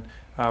done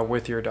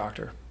with your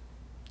doctor.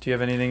 Do you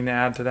have anything to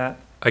add to that?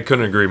 I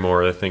couldn't agree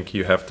more. I think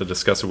you have to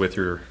discuss it with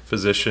your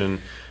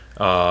physician.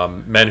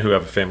 Men who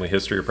have a family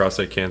history of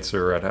prostate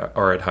cancer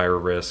are at higher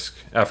risk.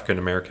 African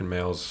American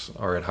males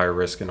are at higher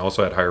risk and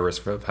also at higher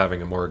risk of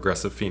having a more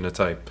aggressive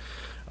phenotype.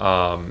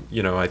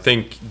 I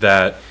think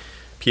that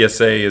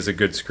PSA is a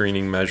good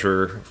screening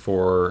measure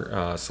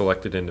for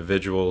selected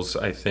individuals.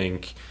 I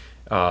think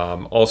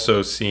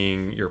also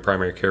seeing your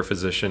primary care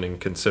physician and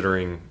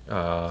considering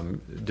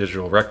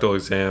digital rectal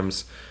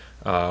exams,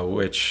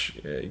 which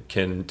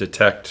can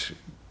detect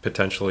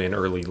potentially an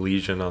early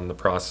lesion on the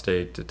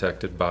prostate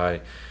detected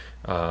by,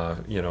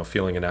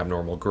 feeling an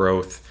abnormal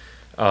growth.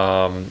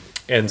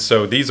 And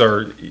so these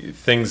are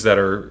things that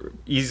are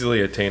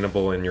easily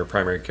attainable in your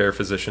primary care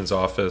physician's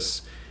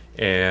office.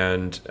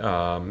 And,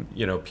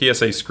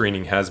 PSA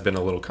screening has been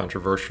a little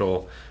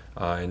controversial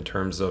in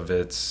terms of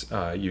its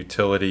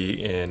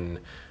utility in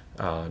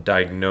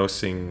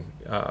diagnosing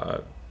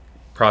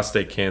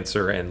prostate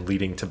cancer and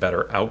leading to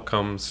better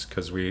outcomes,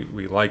 because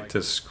we like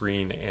to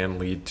screen and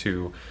lead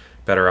to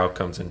better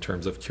outcomes in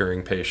terms of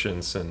curing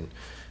patients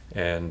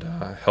and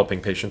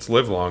helping patients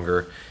live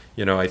longer.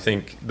 I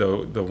think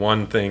the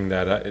one thing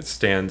that it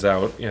stands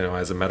out,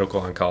 as a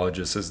medical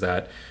oncologist, is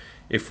that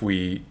if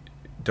we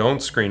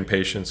don't screen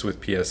patients with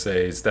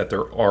PSAs, that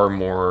there are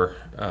more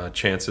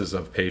chances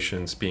of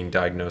patients being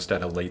diagnosed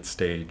at a late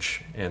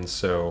stage. And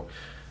so,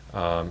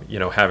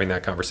 having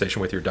that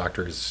conversation with your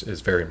doctor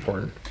is very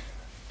important.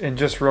 And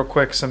just real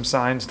quick, some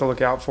signs to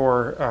look out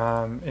for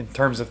in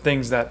terms of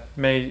things that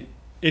may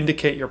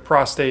indicate your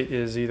prostate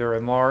is either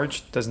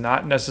enlarged. Does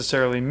not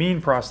necessarily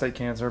mean prostate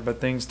cancer,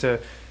 but things to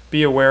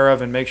be aware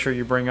of and make sure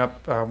you bring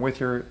up with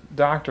your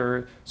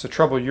doctor. So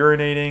trouble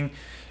urinating,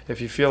 if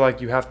you feel like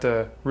you have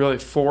to really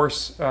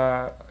force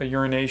a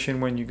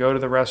urination when you go to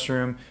the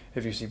restroom,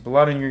 if you see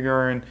blood in your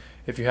urine,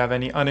 if you have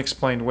any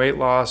unexplained weight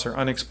loss or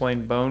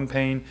unexplained bone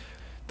pain,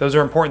 those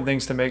are important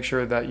things to make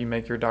sure that you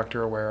make your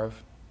doctor aware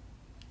of.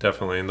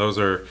 Definitely, and those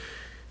are,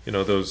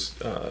 those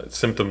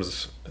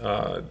symptoms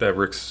that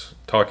Rick's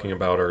talking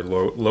about are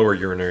lower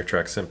urinary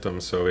tract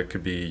symptoms. So it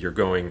could be you're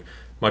going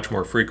much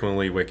more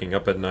frequently, waking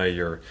up at night,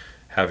 you're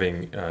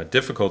having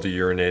difficulty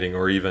urinating,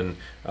 or even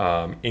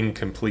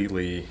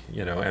incompletely,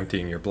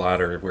 emptying your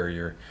bladder, where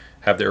you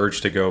have the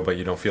urge to go, but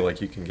you don't feel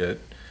like you can get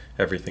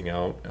everything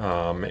out.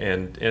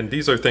 And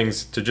these are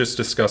things to just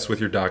discuss with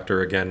your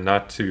doctor. Again,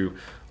 not to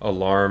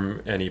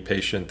alarm any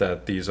patient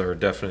that these are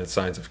definite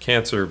signs of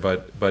cancer,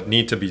 but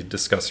need to be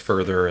discussed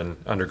further and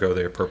undergo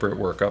the appropriate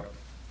workup.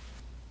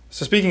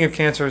 So speaking of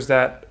cancers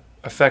that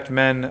affect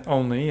men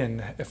only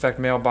and affect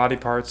male body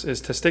parts, is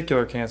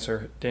testicular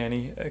cancer.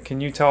 Danny, can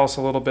you tell us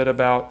a little bit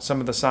about some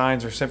of the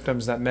signs or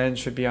symptoms that men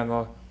should be on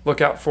the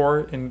lookout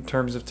for in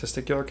terms of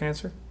testicular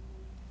cancer?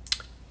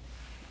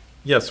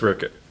 Yes,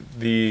 Rick.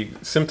 The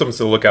symptoms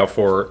to look out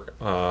for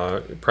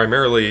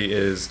primarily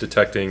is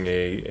detecting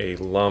a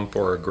lump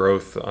or a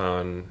growth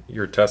on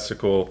your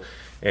testicle,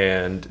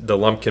 and the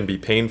lump can be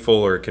painful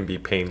or it can be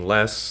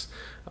painless.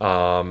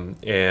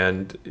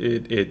 And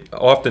it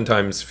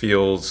oftentimes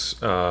feels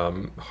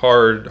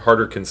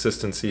harder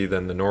consistency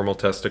than the normal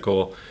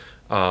testicle.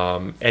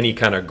 Any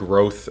kind of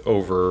growth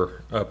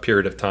over a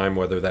period of time,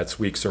 whether that's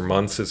weeks or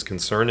months, is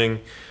concerning.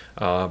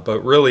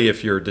 But really,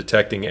 if you're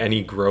detecting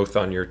any growth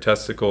on your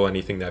testicle,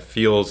 anything that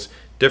feels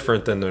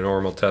different than the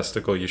normal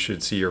testicle, you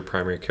should see your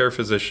primary care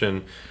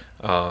physician.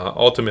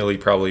 Ultimately,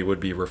 probably would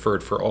be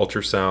referred for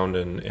ultrasound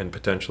and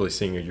potentially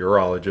seeing a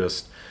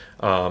urologist.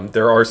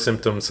 There are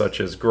symptoms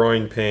such as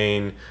groin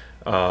pain,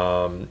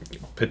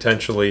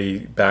 potentially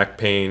back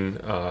pain,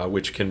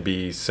 which can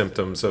be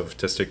symptoms of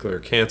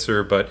testicular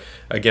cancer. But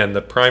again,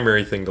 the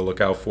primary thing to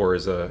look out for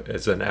is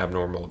an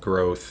abnormal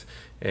growth,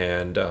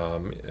 and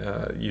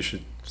you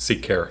should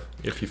seek care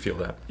if you feel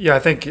that. Yeah, I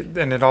think,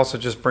 and it also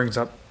just brings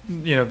up,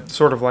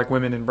 sort of like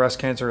women in breast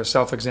cancer, a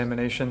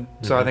self-examination.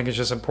 So I think it's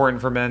just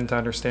important for men to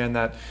understand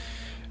that,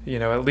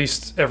 at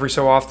least every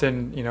so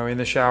often, in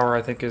the shower,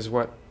 I think is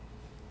what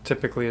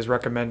typically is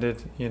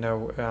recommended,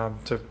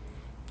 to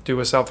do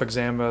a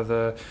self-exam of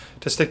the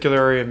testicular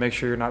area and make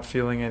sure you're not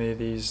feeling any of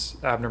these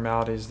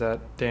abnormalities that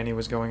Danny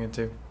was going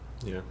into.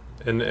 Yeah,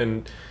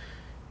 and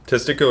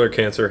Testicular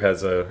cancer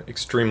has a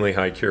extremely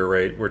high cure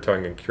rate. We're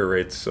talking cure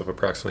rates of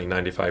approximately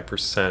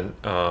 95%.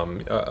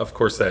 Of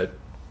course, that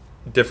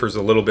differs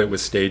a little bit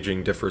with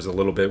staging, differs a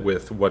little bit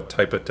with what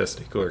type of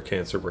testicular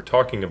cancer we're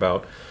talking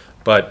about.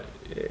 But,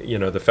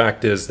 the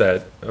fact is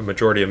that a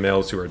majority of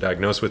males who are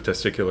diagnosed with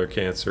testicular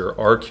cancer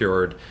are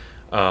cured.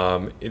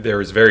 There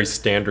is very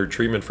standard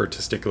treatment for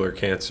testicular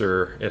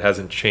cancer. It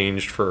hasn't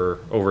changed for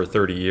over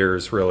 30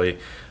 years, really.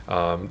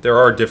 There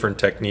are different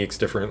techniques,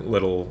 different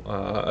little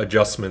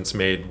adjustments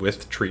made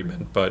with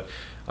treatment, but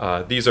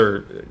these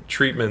are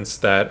treatments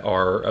that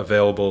are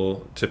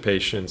available to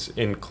patients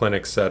in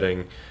clinic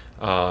setting.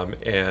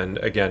 And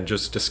again,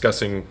 just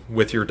discussing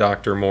with your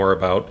doctor more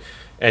about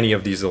any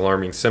of these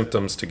alarming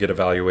symptoms to get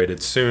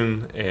evaluated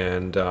soon,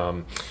 and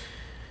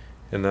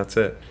that's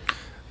it.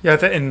 Yeah,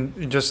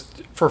 and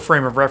just for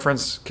frame of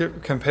reference,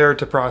 compared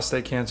to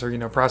prostate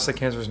cancer, prostate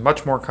cancer is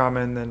much more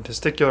common than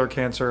testicular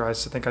cancer. I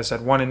think I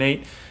said 1 in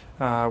 8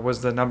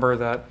 was the number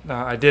that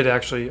I did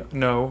actually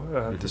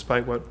know,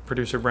 despite what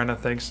producer Brenna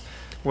thinks,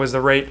 was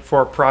the rate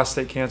for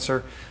prostate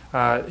cancer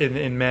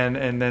in men,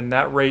 and then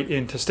that rate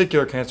in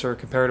testicular cancer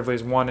comparatively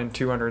is 1 in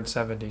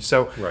 270.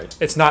 So Right.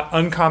 It's not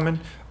uncommon,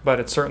 but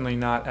it's certainly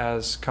not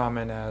as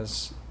common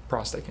as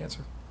prostate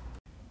cancer.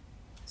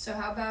 So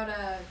how about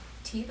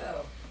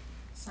Tebow?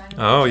 Signing with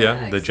Oh, the yeah,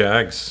 Jags? the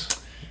Jags.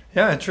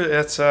 Yeah, it's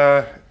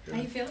How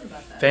you feeling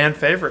about that? fan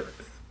favorite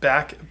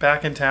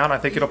back in town. I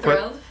think You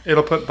thrilled?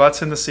 it'll put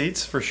butts in the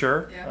seats for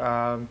sure.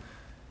 Yeah.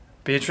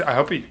 I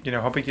hope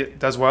he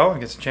does well and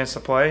gets a chance to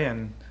play.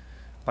 And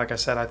like I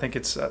said, I think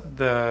it's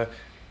the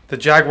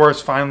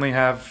Jaguars finally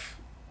have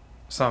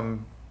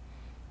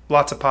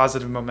lots of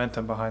positive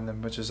momentum behind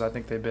them, which is I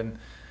think they've been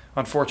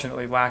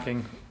unfortunately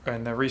lacking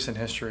in the recent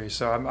history.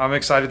 So I'm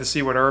excited to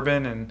see what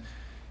Urban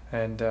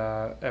and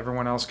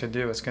everyone else can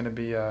do. It's going to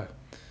be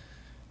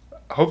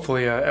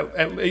hopefully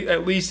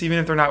at least, even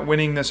if they're not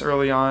winning this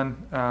early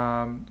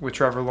on with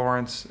Trevor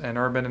Lawrence and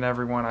Urban and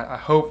everyone, I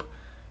hope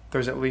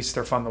they're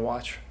fun to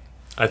watch.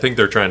 I think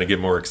they're trying to get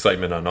more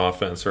excitement on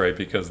offense, right?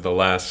 Because the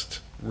last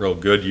real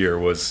good year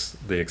was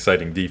the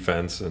exciting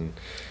defense, and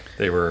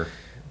they were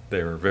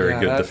very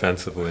good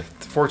defensively.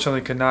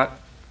 Fortunately, could not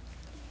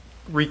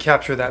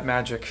recapture that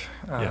magic.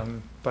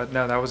 But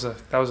no, that was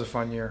a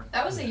fun year.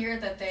 That was the year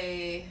that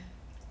they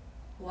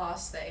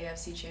lost the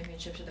AFC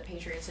Championship to the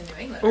Patriots in New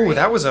England. Oh, right?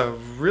 that was a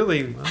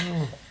really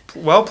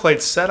well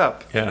played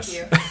setup. Yes.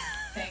 Thank you.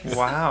 Thanks.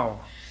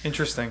 Wow,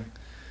 interesting.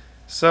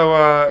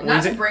 So,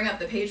 Not to bring up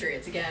the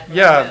Patriots again.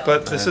 yeah,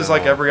 but I this is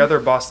like know. every other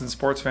Boston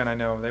sports fan I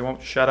know. They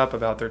won't shut up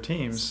about their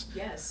teams,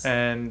 Yes.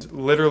 and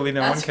literally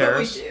no That's one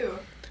cares. what we do.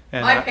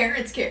 And My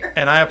parents care.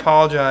 And I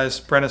apologize,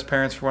 Brenna's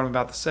parents, for what I'm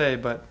about to say,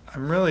 but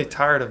I'm really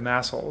tired of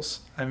massholes.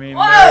 I mean,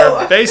 Whoa!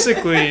 they're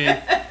basically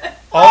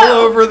all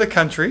over the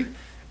country,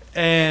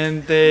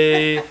 and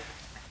they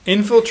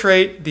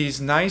infiltrate these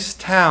nice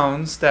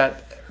towns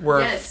that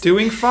were Yes.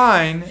 doing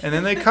fine, and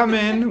then they come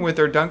in with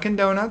their Dunkin'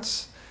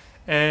 Donuts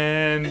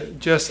and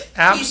just He says as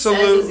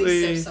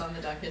absolutely, he sips on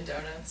the Dunkin'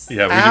 Donuts.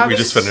 Yeah, we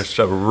just finished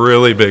a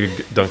really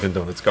big Dunkin'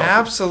 Donuts coffee.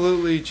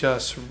 absolutely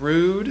just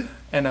rude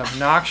and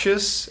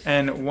obnoxious,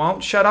 and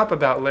won't shut up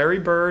about Larry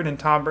Bird and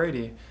Tom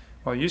Brady.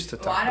 Well, used to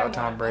Well, talk I about don't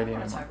Tom want Brady to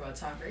anymore. talk about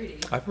Tom Brady.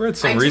 I've read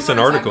some I do recent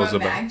wanna articles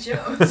talk about. Mac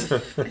Jones.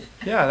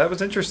 Yeah, that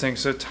was interesting.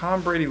 So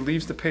Tom Brady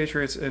leaves the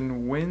Patriots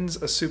and wins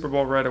a Super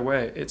Bowl right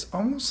away. It's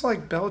almost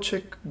like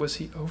Belichick, was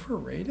he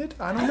overrated?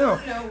 I don't know.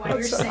 I don't know why you're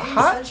That's a saying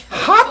hot such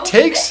hurtful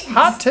things.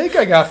 hot take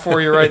I got for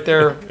you right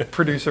there,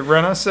 producer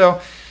Brenna. So,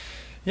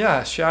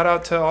 yeah, shout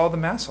out to all the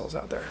massholes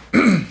out there.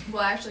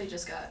 Well, I actually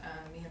just got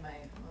me and my.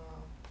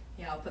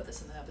 I'll put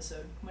this in the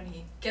episode when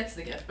he gets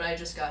the gift. But I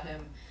just got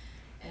him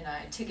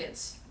and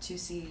tickets to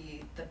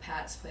see the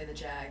Pats play the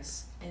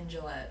Jags in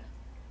Gillette.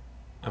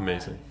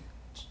 Amazing.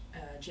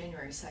 On,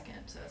 January 2nd,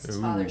 so that's his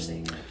Father's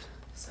Day gift.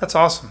 So That's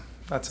awesome.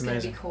 That's it's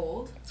amazing. gonna be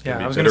cold. Yeah,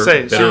 Be I was going to bitter-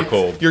 say, bitter so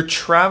cold. you're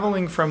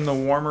traveling from the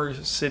warmer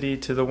city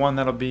to the one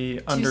that'll be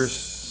under To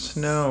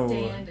snow.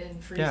 Stand in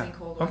freezing Yeah.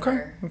 cold Okay.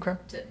 weather. Okay.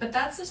 But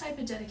that's the type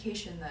of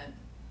dedication that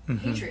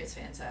Mhm. Patriots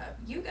fans have.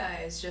 You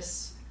guys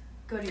just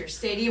go to your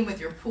stadium with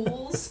your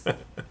pools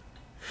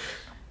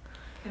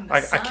in the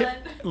I sun.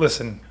 can't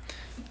listen.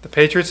 The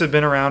Patriots have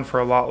been around for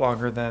a lot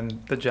longer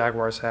than the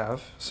Jaguars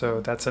have, so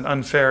that's an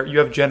unfair. You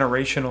have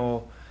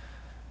generational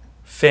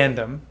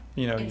fandom.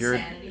 You know,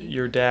 Insanity.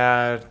 your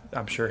dad,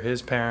 I'm sure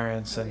his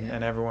parents, Oh, and, yeah.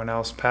 and everyone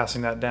else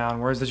passing that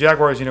down. Whereas the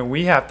Jaguars,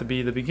 we have to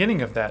be the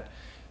beginning of that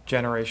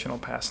generational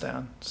pass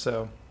down.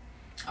 So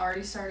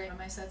Already starting on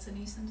my sets of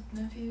nieces and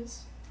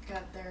nephews.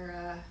 Got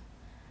their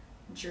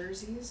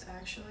jerseys,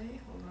 actually.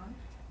 Hold on.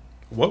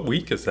 What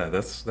week is that?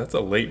 That's a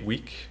late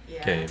week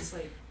Yeah, game. it's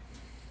like...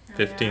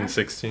 there 15, they are.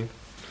 16.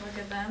 Look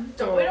at them.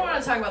 We don't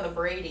want to talk about the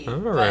Brady. All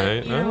but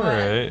right, you know all what?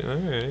 right, all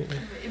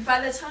right.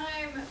 By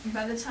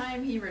the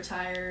time he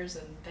retires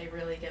and they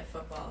really get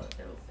football,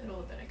 it'll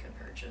have been a good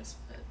purchase.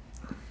 But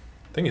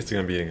I think it's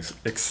going to be an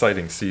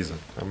exciting season.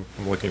 I'm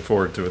looking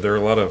forward to it. There are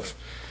a lot of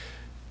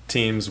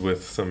teams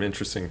with some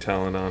interesting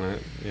talent on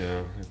it.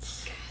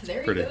 It's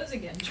There Pretty. he goes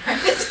again, trying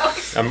to talk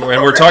sports. And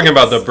we're talking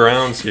about the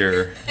Browns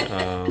here.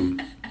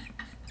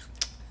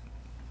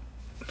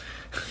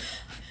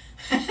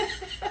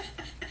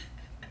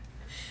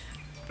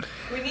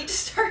 We need to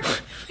start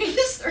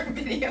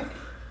videoing.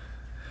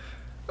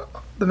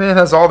 The man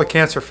has all the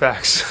cancer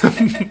facts.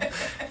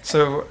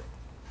 So,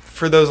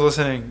 for those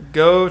listening,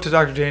 go to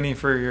Dr. Janey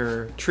for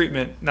your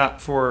treatment,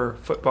 not for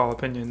football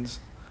opinions.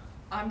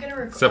 I'm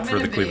gonna Except for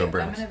the Cleveland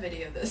Browns. I'm gonna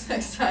video this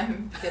next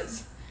time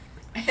because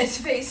his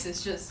face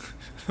is just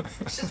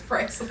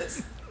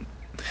priceless.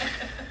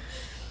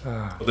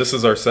 This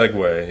is our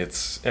segue.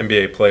 It's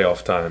NBA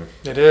playoff time.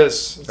 It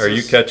is. Are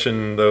you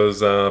catching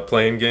those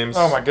playing games?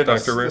 Oh my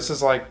goodness! Dr. Rick? This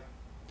is like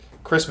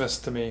Christmas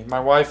to me.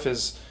 My wife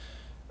is.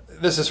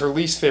 This is her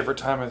least favorite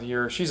time of the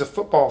year. She's a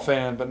football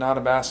fan, but not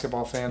a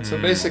basketball fan. So I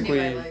knew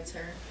basically, I liked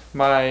her.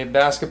 my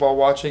basketball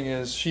watching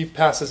is she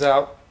passes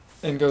out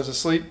and goes to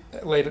sleep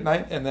late at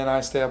night, and then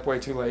I stay up way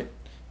too late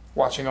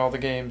watching all the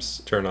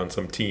games. Turn on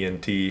some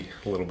TNT,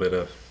 a little bit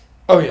of.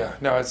 Oh yeah,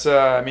 no, it's.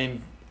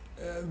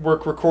 We're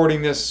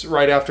recording this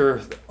right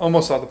after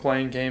almost all the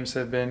playing games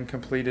have been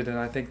completed, and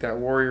I think that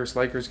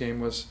Warriors-Lakers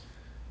game was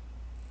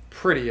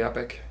pretty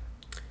epic.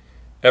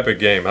 Epic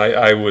game.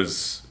 I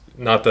was,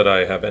 not that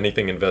I have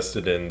anything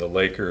invested in the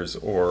Lakers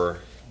or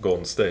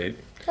Golden State.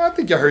 I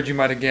think I heard you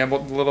might have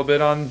gambled a little bit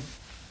on.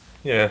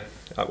 Yeah.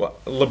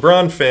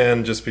 LeBron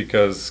fan just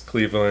because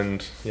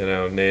Cleveland,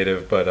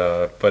 native,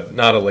 but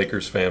not a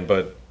Lakers fan.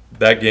 But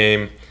that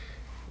game,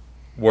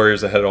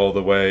 Warriors ahead all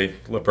the way.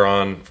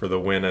 LeBron for the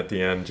win at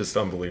the end, just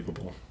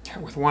unbelievable.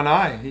 With one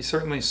eye, he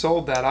certainly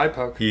sold that eye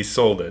poke. He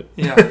sold it.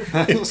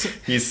 Yeah.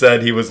 He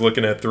said he was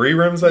looking at 3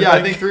 rims,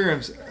 I think 3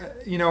 rims.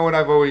 You know what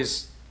I've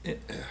always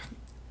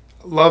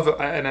love,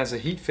 and as a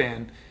Heat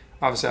fan,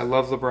 obviously I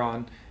love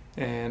LeBron,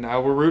 and I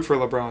will root for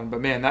LeBron.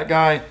 But man, that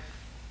guy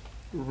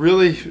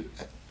really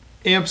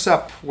amps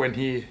up when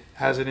he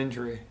has an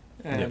injury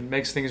and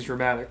makes things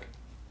dramatic.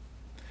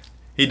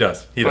 He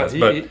does. He does.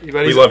 But we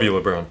he's- love you,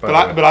 LeBron.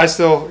 But I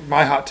still,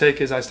 my hot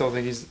take is I still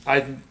think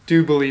I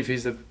do believe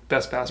he's the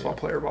best basketball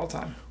player of all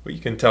time. Well,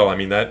 you can tell. I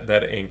mean, that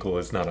ankle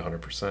is not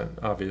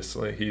 100%.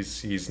 Obviously,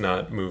 he's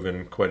not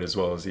moving quite as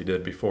well as he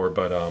did before.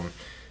 But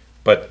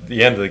at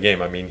the end of the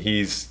game, I mean,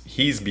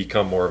 he's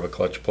become more of a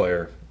clutch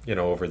player,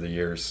 over the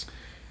years.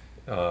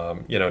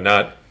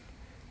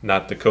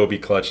 Not the Kobe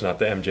clutch, not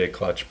the MJ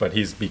clutch, but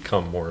he's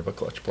become more of a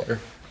clutch player.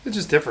 It's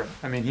just different.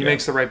 I mean, he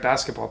makes the right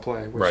basketball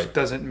play, which Right.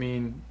 doesn't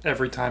mean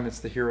every time it's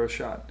the hero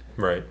shot.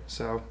 Right.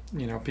 So,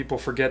 people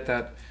forget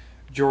that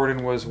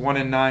Jordan was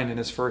 1-9 in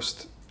his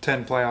first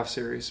 10 playoff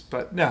series.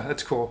 But yeah,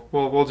 that's cool.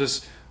 We'll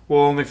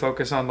only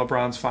focus on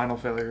LeBron's final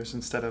failures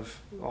instead of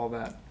all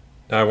that.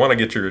 Now, I want to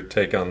get your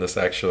take on this,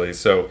 actually.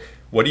 So,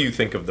 what do you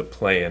think of the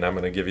play-in? I'm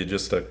going to give you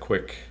just a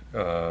quick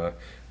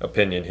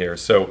opinion here.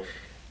 So,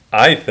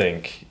 I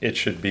think it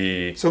should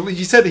be. So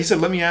he said,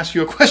 let me ask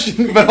you a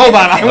question, but hold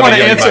on, I want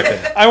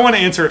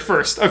to answer it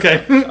first.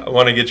 Okay. I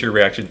want to get your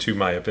reaction to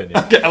my opinion.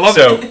 Okay, I love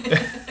it.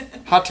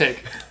 Hot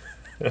take.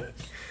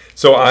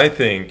 So I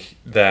think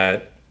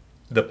that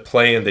the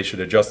play-in, they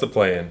should adjust the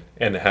play-in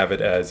and have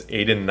it as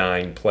 8 and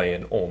 9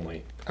 play-in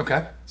only.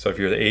 Okay. So if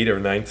you're the 8th or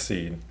 9th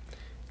seed,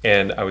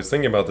 and I was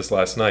thinking about this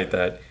last night,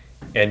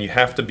 and you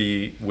have to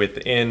be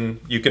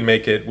you can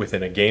make it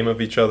within a game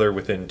of each other,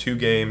 within 2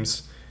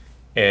 games,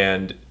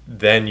 and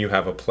then you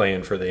have a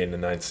play-in for the 8th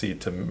and 9th seed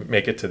to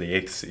make it to the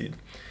 8th seed.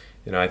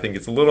 I think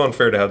it's a little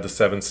unfair to have the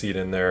 7th seed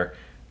in there,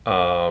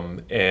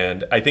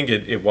 and I think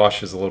it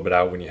washes a little bit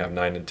out when you have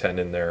 9 and 10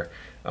 in there.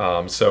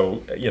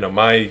 So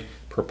my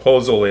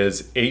proposal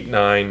is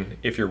 8-9.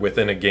 If you're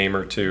within a game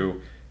or 2,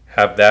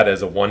 have that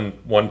as a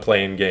one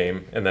play-in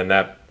game, and then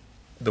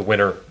the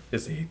winner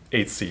is the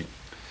 8th seed.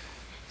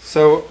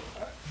 So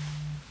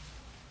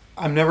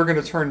I'm never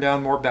going to turn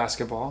down more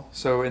basketball.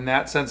 So in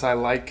that sense, I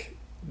like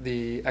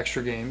the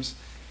extra games.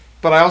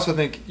 But I also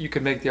think you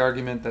could make the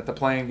argument that the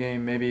playing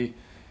game, maybe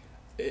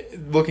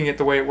looking at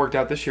the way it worked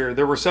out this year,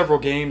 there were several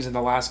games in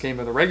the last game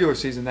of the regular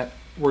season that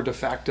were de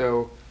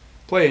facto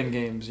play-in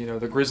games.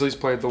 The Grizzlies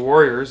played the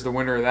Warriors. The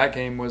winner of that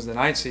game was the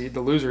 9th seed. The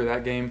loser of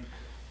that game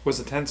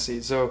was the 10th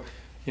seed. So,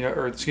 the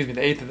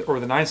 8th or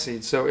the 9th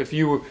seed. So if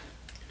you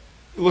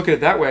look at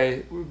it that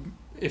way,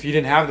 if you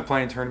didn't have the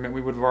play-in tournament,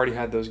 we would have already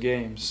had those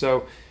games.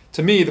 So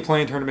to me, the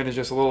play-in tournament is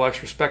just a little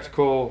extra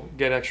spectacle,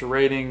 get extra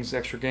ratings,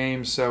 extra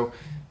games. So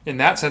in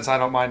that sense, I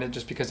don't mind it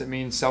just because it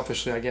means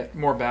selfishly I get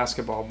more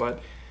basketball. But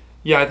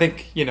yeah, I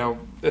think,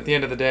 at the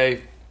end of the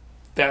day,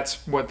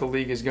 that's what the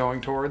league is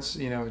going towards.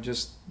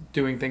 Just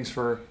doing things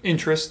for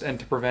interest and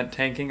to prevent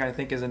tanking, I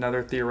think, is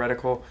another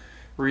theoretical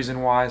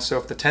reason why. So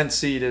if the 10th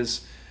seed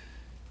is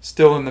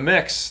still in the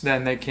mix,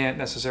 then they can't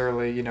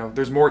necessarily,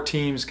 there's more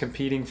teams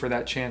competing for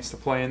that chance to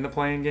play in the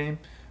play-in game,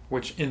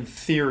 which in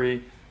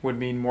theory would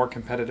mean more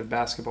competitive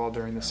basketball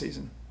during the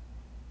season.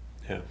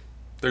 Yeah.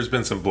 There's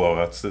been some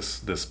blowouts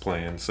this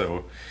play-in,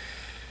 so,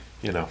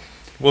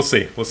 we'll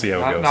see. We'll see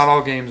how it goes. Not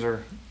all games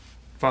are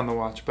fun to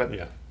watch, but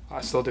yeah. I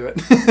still do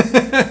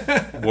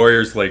it.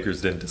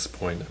 Warriors-Lakers didn't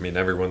disappoint. I mean,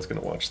 everyone's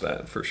going to watch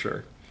that for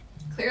sure.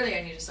 Clearly,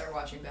 I need to start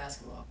watching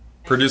basketball.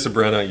 Producer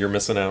Brenna, you're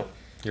missing out.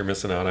 You're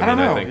missing out. I don't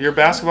know. I think Your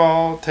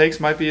basketball takes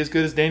might be as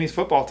good as Danny's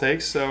football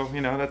takes, so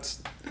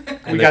that's And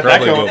we they got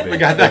that probably will going. be. We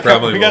got They that.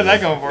 probably We got will that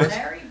be. going for us.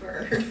 Larry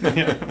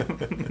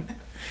Bird.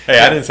 Hey,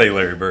 I didn't say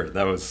Larry Bird.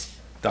 That was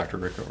Dr.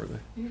 Rick over there.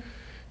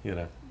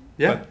 Yeah.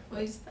 But-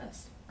 Well, he's the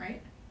best,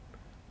 right?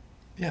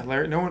 Yeah,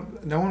 Larry. No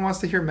one wants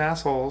to hear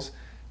massholes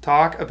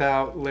talk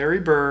about Larry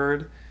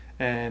Bird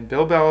and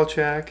Bill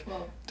Belichick,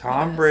 Well,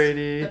 Tom the best.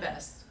 Brady, The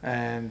best.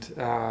 and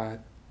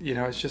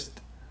it's just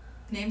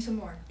Name some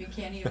more. You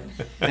can't even.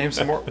 name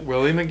some more.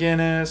 Willie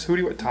McGinnis. Who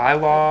do you? Ty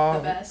Law.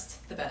 The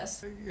best. The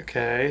best.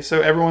 Okay,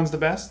 so everyone's the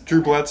best. Drew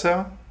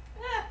Bledsoe.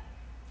 Eh,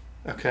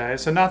 Okay,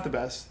 so not the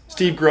best.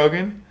 Steve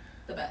Grogan.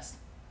 the best.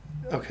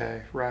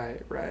 Okay,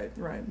 right.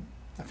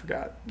 I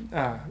forgot.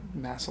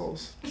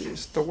 Massholes.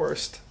 Jeez, the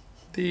worst.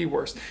 The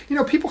worst.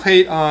 People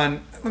hate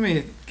on.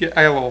 I got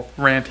a little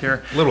rant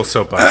here. Little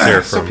soapbox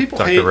here So from people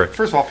Dr. hate. Rick.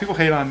 First of all, people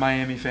hate on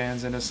Miami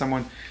fans, and as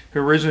someone who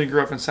originally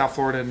grew up in South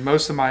Florida, and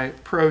most of my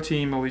pro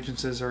team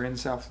allegiances are in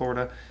South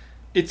Florida,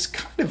 it's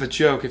kind of a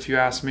joke if you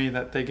ask me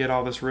that they get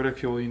all this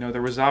ridicule.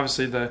 There was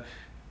obviously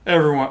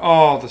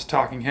all this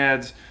talking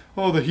heads.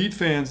 Oh, the Heat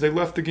fans, they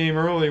left the game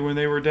early when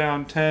they were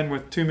down 10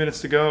 with 2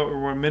 minutes to go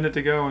or 1 minute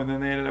to go, and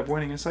then they ended up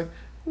winning. It's like,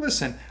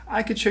 listen,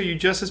 I could show you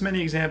just as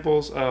many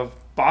examples of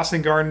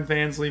Boston Garden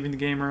fans leaving the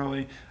game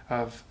early,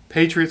 of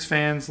Patriots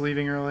fans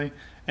leaving early.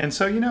 And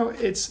so,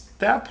 it's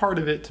that part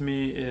of it to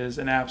me is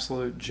an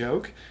absolute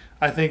joke.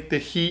 I think the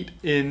Heat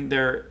in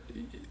their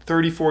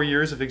 34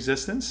 years of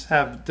existence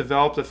have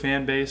developed a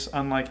fan base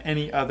unlike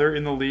any other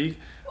in the league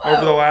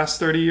over the last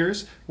 30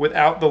 years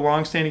without the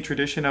long-standing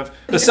tradition of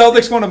the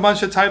Celtics won a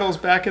bunch of titles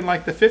back in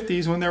like the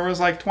 50s when there was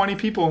like 20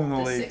 people in the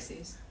league.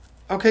 60s.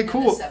 Okay,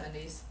 cool. The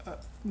 70s.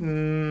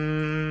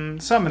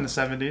 Some in the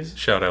 70s.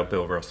 Shout out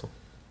Bill Russell.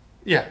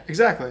 Yeah,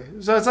 exactly.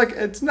 So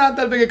it's not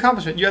that big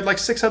accomplishment. You had like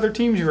 6 other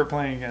teams you were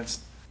playing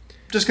against.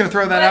 Just going to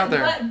throw that out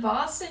there. But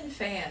Boston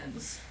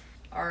fans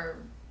are.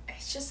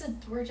 It's just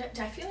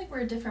I feel like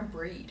we're a different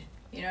breed.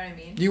 You know what I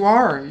mean? You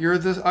are. You're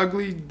this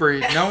ugly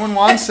breed. No one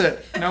wants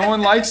it. No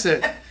one likes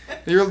it.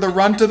 You're the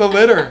runt to the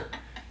litter.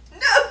 No,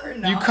 we're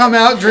not. You come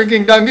out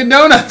drinking Dunkin'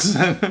 Donuts.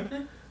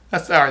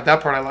 That's all right. That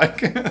part I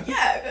like.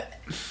 Yeah,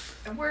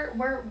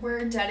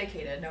 we're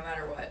dedicated no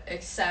matter what,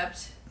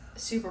 except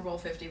Super Bowl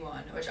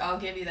 51, which I'll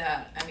give you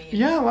that. I mean,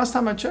 Yeah, last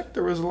time I checked,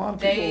 there was a lot of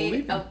people they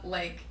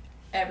leaving.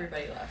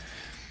 everybody left.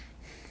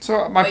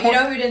 So my But point. you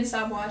know who didn't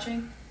stop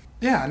watching?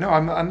 Yeah, no,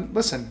 I'm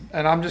listen,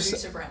 and I'm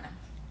just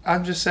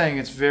saying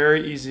it's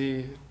very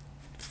easy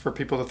for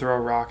people to throw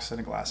rocks in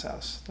a glass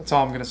house. That's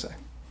all I'm gonna say.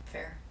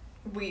 Fair.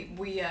 We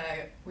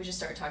just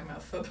started talking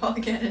about football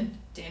again, and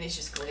Danny's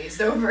just glazed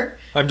over.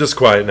 I'm just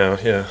quiet now,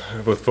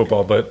 with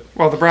football, but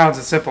Well, the Browns,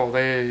 it's simple.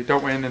 They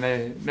don't win, and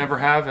they never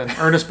have. And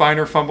Ernest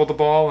Biner fumbled the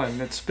ball,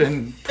 and it's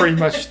been pretty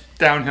much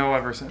downhill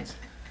ever since.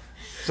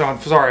 So I'm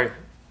sorry,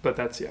 but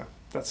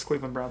that's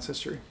Cleveland Browns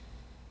history.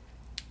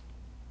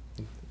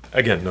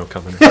 again, no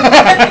comment.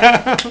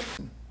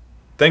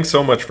 Thanks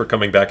so much for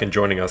coming back and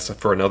joining us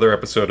for another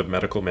episode of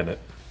Medical Minute.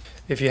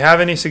 If you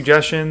have any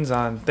suggestions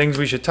on things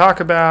we should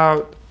talk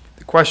about,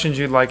 questions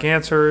you'd like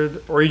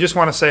answered, or you just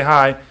want to say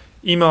hi,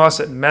 email us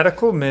at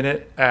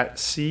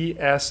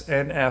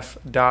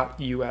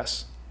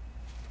medicalminute@csnf.us.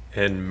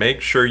 And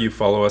make sure you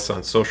follow us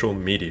on social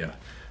media.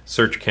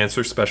 Search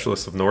Cancer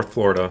Specialists of North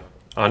Florida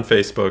on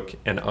Facebook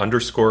and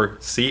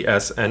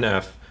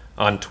 _CSNF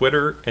on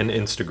Twitter and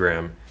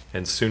Instagram,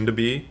 and soon to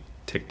be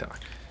TikTok.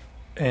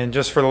 And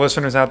just for the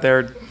listeners out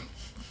there,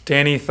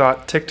 Danny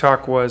thought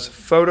TikTok was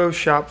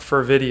Photoshop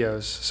for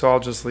videos, so I'll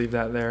just leave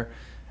that there.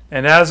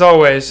 And as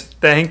always,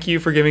 thank you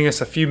for giving us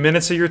a few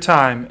minutes of your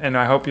time, and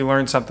I hope you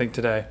learned something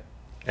today.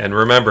 And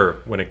remember,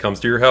 when it comes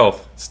to your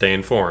health, stay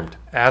informed.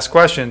 Ask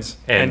questions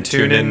And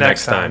tune in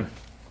next time.